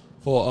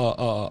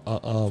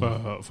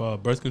 For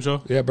birth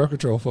control? Yeah, birth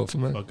control for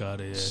men. Fuck out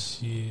of here.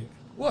 Shit.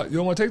 What? You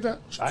don't want to take that?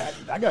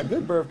 I got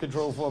good birth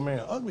control for a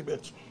man. Ugly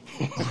bitch.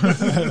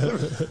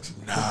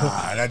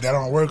 Nah, that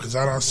don't work because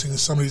I done seen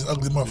some of these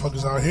ugly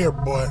motherfuckers out here,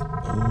 boy.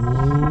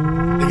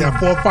 Ooh. They got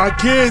 4 or 5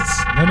 kids.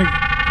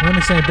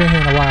 Lennox ain't been here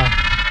in a while.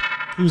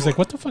 He was like,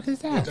 what the fuck is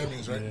that? What that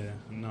means, right? Yeah.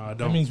 No, I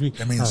don't.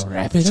 That means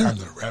wrap it up. Time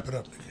to wrap it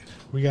up, nigga.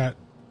 We got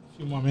a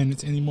few more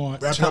minutes. Any more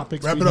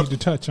topics wrap we it need up. to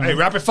touch on? Hey,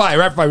 rapid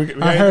fire.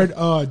 I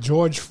heard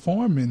George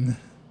Foreman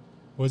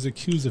was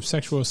accused of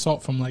sexual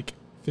assault from like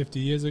 50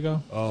 years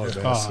ago. Oh,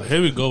 Oh,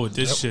 here we go with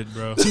this shit,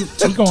 bro.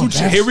 We going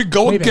back. Here we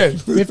go Wait, again.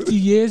 50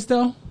 years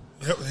though.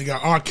 Yep, they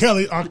got R.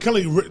 Kelly. R.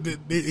 Kelly,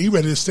 he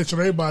ready to stitch on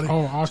everybody.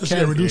 Oh, R. Just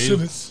Kelly. to reduce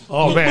sentence.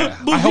 Oh man,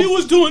 But he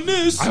was doing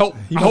this. I hope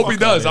he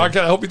does. I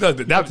hope he does.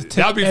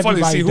 That'd be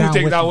funny to see who everybody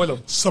take it down out with with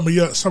him. Some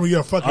of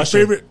your fucking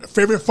Usher.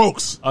 favorite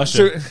folks.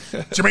 Usher.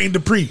 Jermaine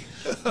Dupri.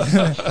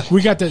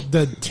 We got the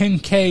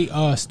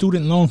 10K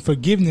student loan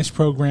forgiveness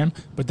program,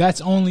 but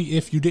that's only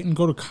if you didn't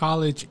go to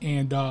college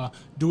and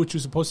do what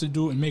you're supposed to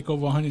do and make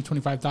over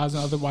 $125,000.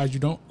 Otherwise,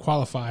 you don't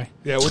qualify.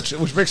 Yeah,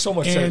 which makes so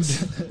much And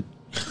sense.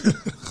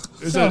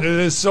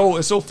 It's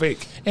so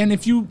fake. and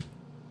if you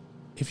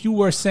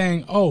were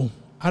saying, "Oh,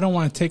 I don't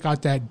want to take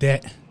out that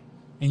debt,"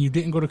 and you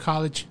didn't go to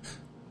college,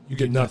 You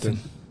get nothing.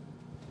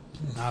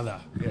 Nada.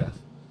 Yeah.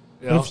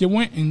 but if you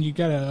went and you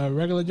got a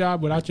regular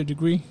job without your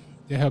degree,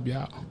 they help you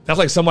out. That's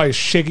like somebody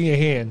shaking your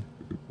hand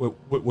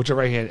with your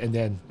right hand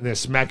and then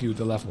smack you with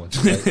the left one.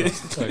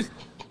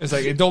 It's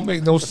like it don't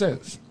make no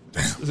sense.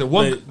 Is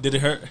it Did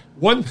it hurt?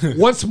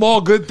 one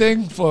small good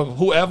thing for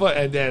whoever,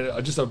 and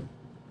then just a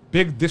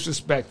big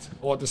disrespect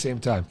all at the same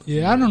time?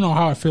 Yeah, I don't know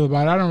how I feel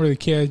about it. I don't really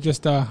care. It's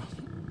just I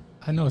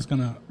know it's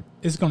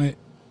gonna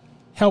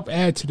help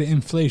add to the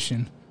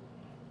inflation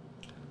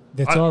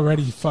that's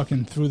already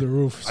fucking through the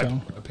roof.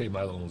 So I paid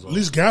my loans At off.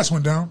 least gas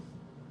went down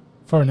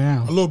for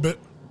now, a little bit.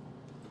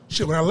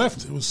 Shit, when I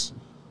left, it was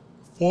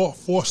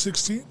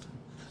 $4.16.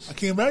 I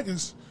came back,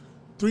 it's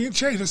 3 and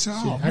change. I said,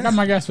 oh, I man. got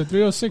my gas for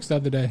 $3.06 the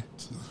other day.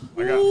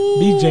 I got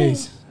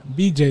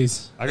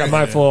BJ's. I got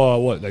mine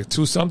for what, like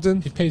 2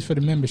 something? It pays for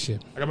the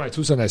membership. I got mine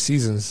 2 something at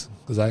Seasons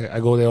because I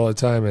go there all the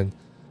time and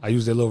I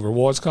use their little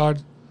rewards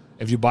card.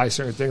 If you buy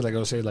certain things, like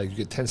I'll say, like you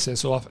get 10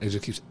 cents off, and it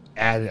just keeps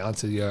adding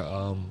onto your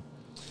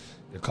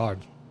card.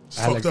 It's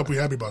fucked up. We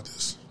happy about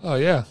this. Oh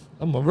yeah,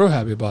 I'm real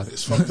happy about it.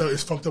 It's fucked up.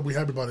 It's fucked up. We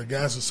happy about it.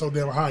 Gas is so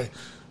damn high.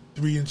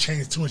 3 and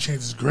change, 2 and change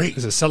is great.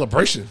 It's a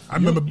celebration. I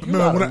remember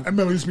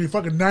it used to be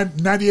fucking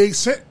 98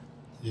 cents.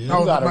 You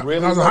gotta really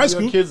when I was in love high your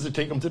school. kids to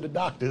take them to the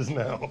doctors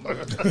now.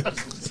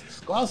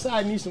 Go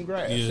outside and eat some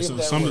grass. Yeah, See so if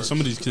that some works.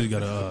 of these kids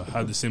gotta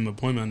have the same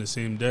appointment on the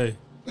same day.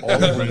 Bring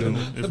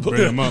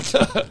them up.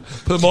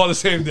 Put them all the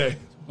same day.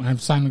 Want to have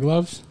to sign the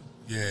gloves?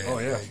 Yeah. Oh,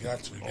 yeah. You got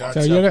to. You got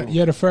So to.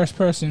 you're the first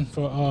person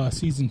for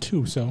season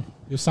 2. So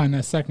you'll sign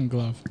that second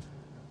glove.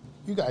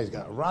 You guys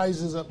got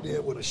risers up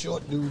there with a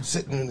short dude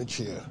sitting in a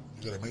chair.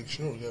 You gotta make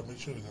sure.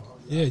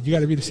 Yeah, you got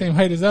to be the same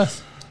height as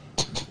us.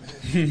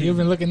 You've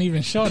been looking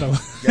even shorter.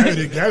 Gary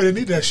didn't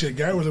need that shit.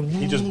 Gary was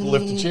He just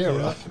lift the chair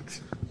up.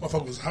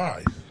 Motherfucker was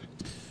high.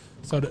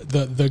 So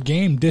the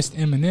game dissed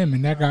Eminem,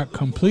 and that got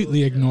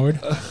completely ignored.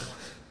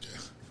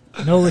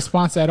 No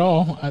response at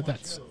all.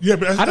 That's Yeah,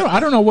 but I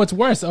don't know what's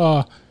worse,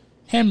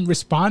 him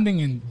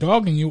responding and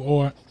dogging you,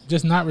 or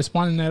just not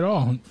responding at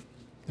all.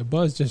 The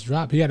buzz just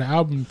dropped. He had an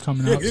album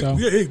coming out, so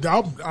the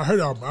album. I heard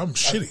the album. I'm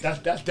shitty.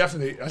 That's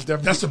definitely.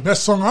 That's the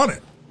best song on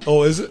it.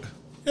 Oh, is it?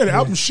 Yeah, the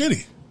album's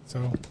shitty.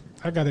 so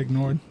I got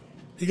ignored.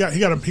 He got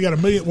a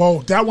million. Well,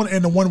 that one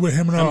and the one with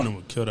him and Eminem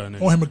would kill that nigga.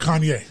 him and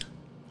Kanye.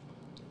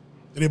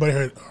 Anybody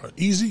heard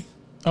Easy?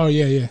 Oh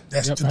yeah.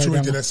 That's Yep, the I heard two right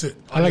that there. one. That's it.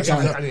 I like that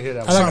one. I didn't hear that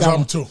I one. like Sounds that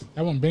album one too.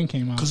 That one Ben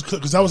came out.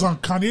 Because that was on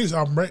Kanye's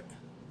album, right?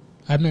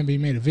 I remember he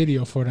made a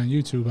video for it on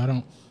YouTube. I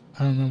don't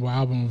remember what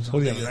album it was on. What,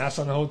 do you have an ass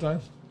on the whole time?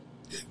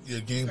 Yeah,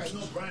 games. I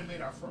know Brian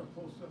made our front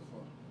poster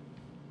for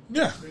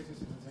Yeah.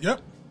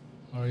 Yep.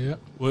 Oh yeah.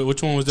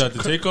 Which one was that? The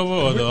Takeover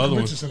or the other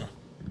one? Convention Center.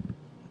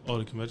 Oh,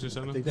 the Convention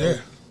Center? Yeah.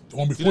 The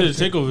one You before did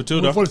the Takeover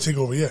too, though. Before the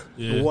takeover, yeah.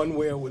 Yeah. The one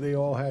where they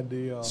all had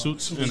the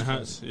Suits and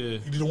hats. Yeah. You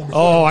did the one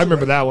before Oh, that, I too,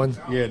 remember right? that one.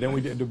 Yeah, then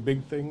we did the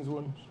big things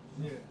one.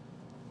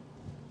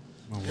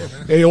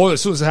 Hey, all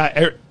as soon as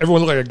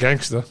everyone looked like a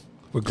gangster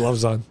with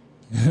gloves on.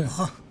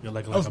 You're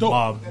like was a dope.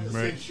 mob, the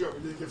right? same shirt.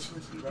 We didn't get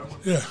switched to that one.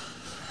 Yeah.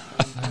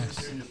 And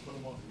just put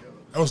them all together.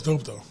 That was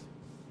dope, though.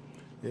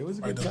 Yeah, it was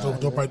a Right, good that's time.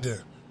 dope right there.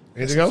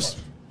 Anything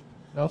else?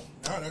 No. All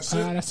right, that's it.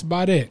 That's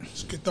about it.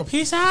 Let's get the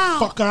Peace out.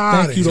 fuck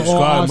out Thank you of to here.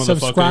 all our Subscribe, motherfuckers.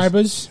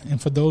 subscribers,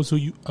 and for those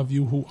of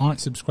you who aren't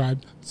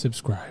subscribed,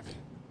 subscribe,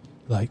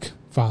 like,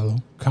 follow,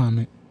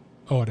 comment,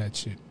 all that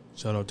shit.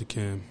 Shout out to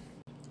Cam.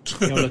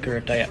 Y'all look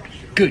at that.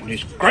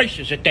 Goodness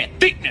gracious, at that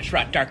thickness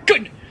right there.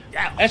 Goodness.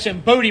 That's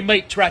some booty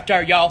meats right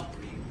there, y'all.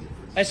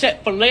 That's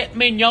that filet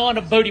mignon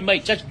of booty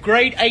meats. That's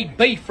grade A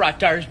beef right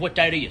there is what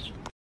that is.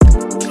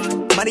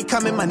 Money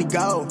coming, money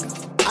go.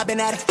 I've been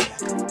at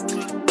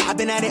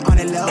it on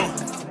the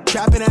low.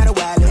 Trapping out a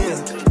while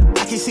live.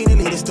 I can see the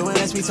leaders doing,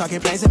 let's be talking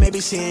plans and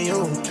maybe seeing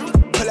you.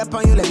 Pull up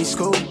on you, let me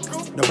scoop.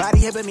 Nobody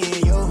here but me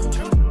and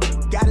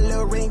you. Got a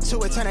little ring to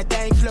it, turn that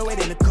thing fluid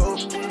in the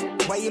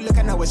coupe. Way you look,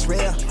 I know it's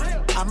real.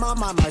 I'm on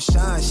my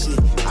Marshawn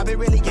shit. I've been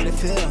really getting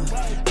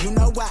feel. You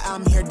know why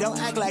I'm here, don't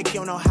act like you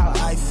don't know how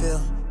I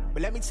feel.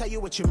 But let me tell you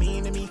what you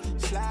mean to me.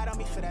 Slide on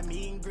me for that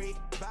mean greet.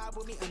 Vibe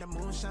with me under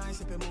moonshine,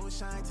 sipping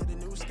moonshine to the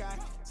new sky.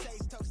 Say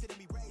toast to the